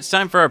 All right, it's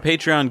time for our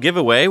Patreon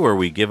giveaway, where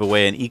we give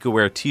away an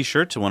EcoWare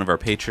t-shirt to one of our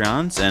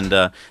Patreons. And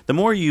the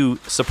more you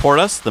support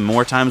us, the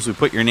more times we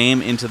put your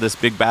name into this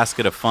big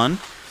basket of fun.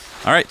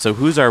 All right, so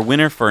who's our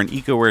winner for an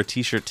EcoWare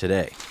t-shirt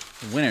today?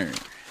 The winner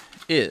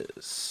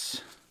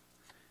is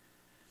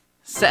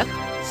Seth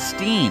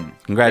Steen.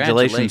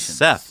 Congratulations,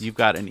 Seth. You've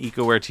got an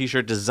EcoWare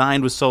t-shirt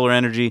designed with solar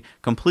energy,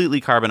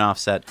 completely carbon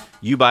offset.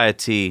 You buy a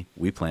T,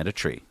 we plant a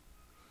tree.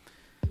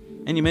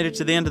 And you made it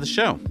to the end of the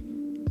show.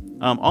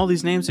 All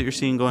these names that you're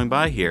seeing going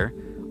by here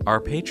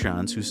are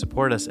Patreons who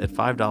support us at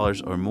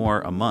 $5 or more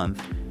a month.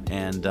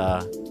 And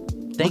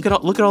look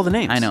at all the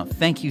names. I know.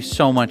 Thank you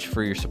so much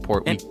for your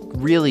support. We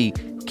really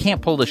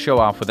can't pull the show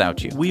off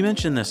without you. We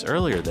mentioned this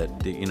earlier that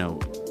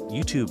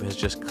YouTube has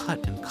just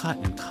cut and cut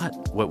and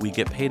cut what we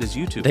get paid as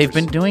YouTubers. They've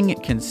been doing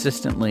it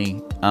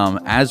consistently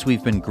as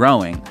we've been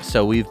growing.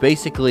 So we've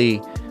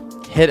basically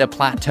hit a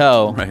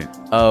plateau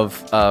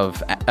of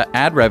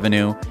ad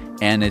revenue,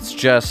 and it's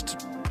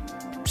just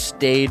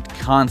stayed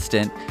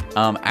constant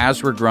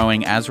as we're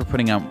growing, as we're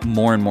putting out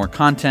more and more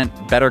content,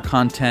 better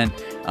content,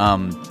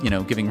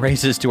 giving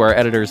raises to our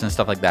editors and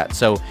stuff like that.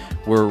 So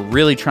we're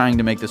really trying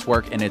to make this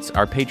work, and it's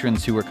our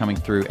patrons who are coming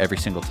through every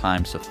single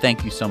time. So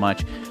thank you so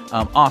much.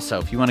 Also,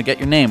 if you want to get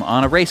your name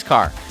on a race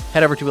car,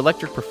 head over to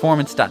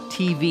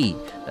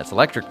electricperformance.tv. That's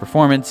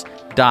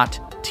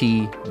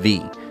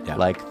electricperformance.tv,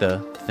 like the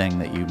thing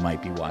that you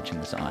might be watching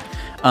this on.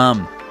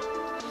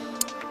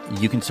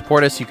 You can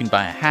support us. You can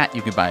buy a hat.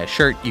 You can buy a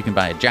shirt. You can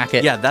buy a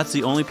jacket. Yeah, that's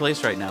the only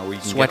place right now where you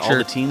can get all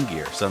the team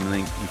gear. So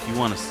if you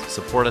want to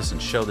support us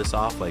and show this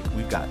off, like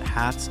we've got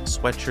hats,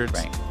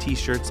 sweatshirts,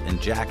 T-shirts,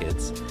 and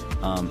jackets.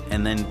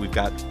 And then we've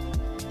got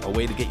a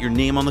way to get your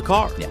name on the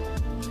car. Yeah.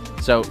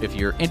 So if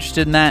you're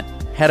interested in that,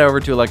 head over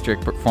to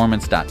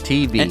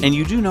electricperformance.tv. And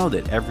you do know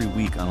that every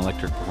week on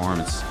Electric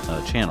Performance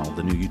channel,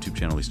 the new YouTube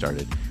channel we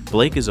started,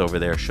 Blake is over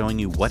there showing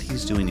you what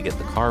he's doing to get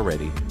the car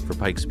ready for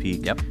Pikes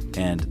Peak. Yep.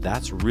 And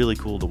that's really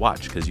cool to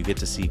watch because you get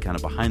to see kind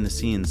of behind the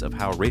scenes of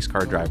how race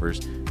car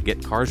drivers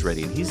get cars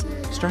ready. And he's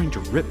starting to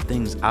rip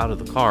things out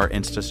of the car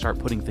and to start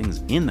putting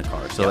things in the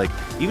car. So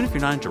even if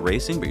you're not into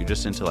racing, but you're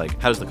just into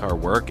how does the car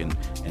work and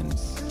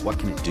what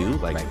can it do?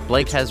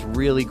 Blake has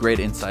really great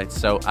insights.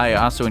 So I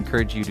also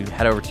encourage you to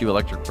head over to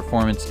Electric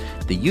Performance,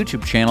 the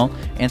YouTube channel,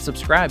 and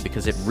subscribe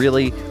because it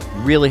really,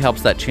 really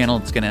helps that channel.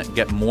 It's going to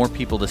get more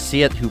people to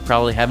see it who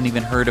probably haven't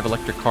even heard of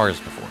electric cars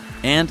before.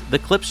 And the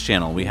Clips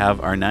channel. We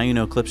have our Now You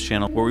Know Clips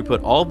channel where we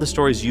put all of the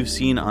stories you've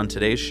seen on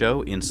today's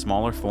show in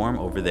smaller form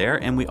over there.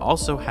 And we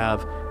also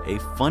have a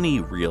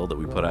funny reel that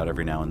we put out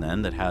every now and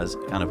then that has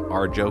kind of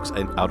our jokes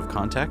out of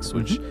context,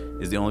 which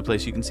is the only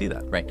place you can see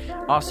that. Right.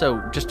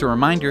 Also, just a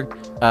reminder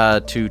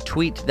to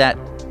tweet that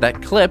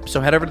clip.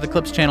 So head over to the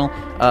Clips channel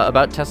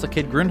about Tesla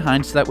Kid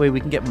Grunheim, so that way we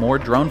can get more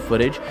drone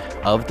footage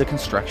of the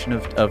construction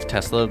of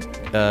Tesla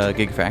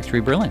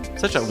Gigafactory Berlin.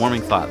 Such a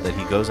warming thought that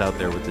he goes out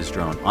there with his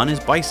drone on his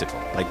bicycle.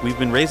 We've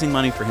been raising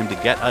money for him to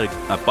get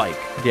a bike.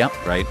 Yeah.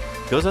 Right?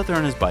 Goes out there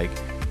on his bike,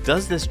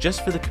 does this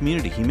just for the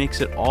community. He makes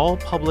it all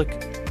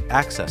public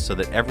access so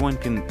that everyone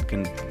can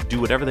do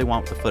whatever they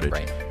want with the footage.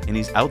 Right. And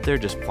he's out there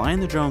just flying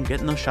the drone,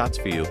 getting those shots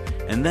for you.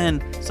 And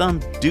then some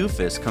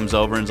doofus comes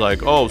over and's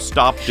like, "Oh,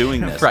 stop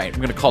doing this." Right. I'm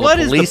going to call What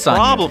the is police the on you.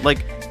 problem?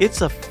 Like,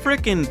 it's a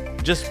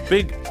freaking just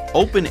big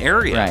open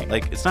area. Right.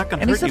 Like, it's not going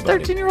to And hurt he's a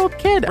anybody. 13-year-old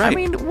kid. I Right.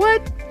 mean,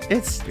 what?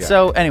 It's Yeah.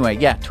 So anyway,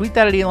 yeah, tweet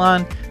that at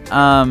Elon.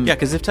 Yeah,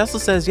 because if Tesla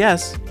says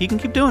yes, he can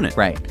keep doing it.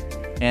 Right.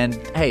 And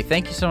hey,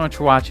 thank you so much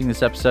for watching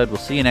this episode. We'll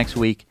see you next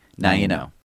week. Now you know.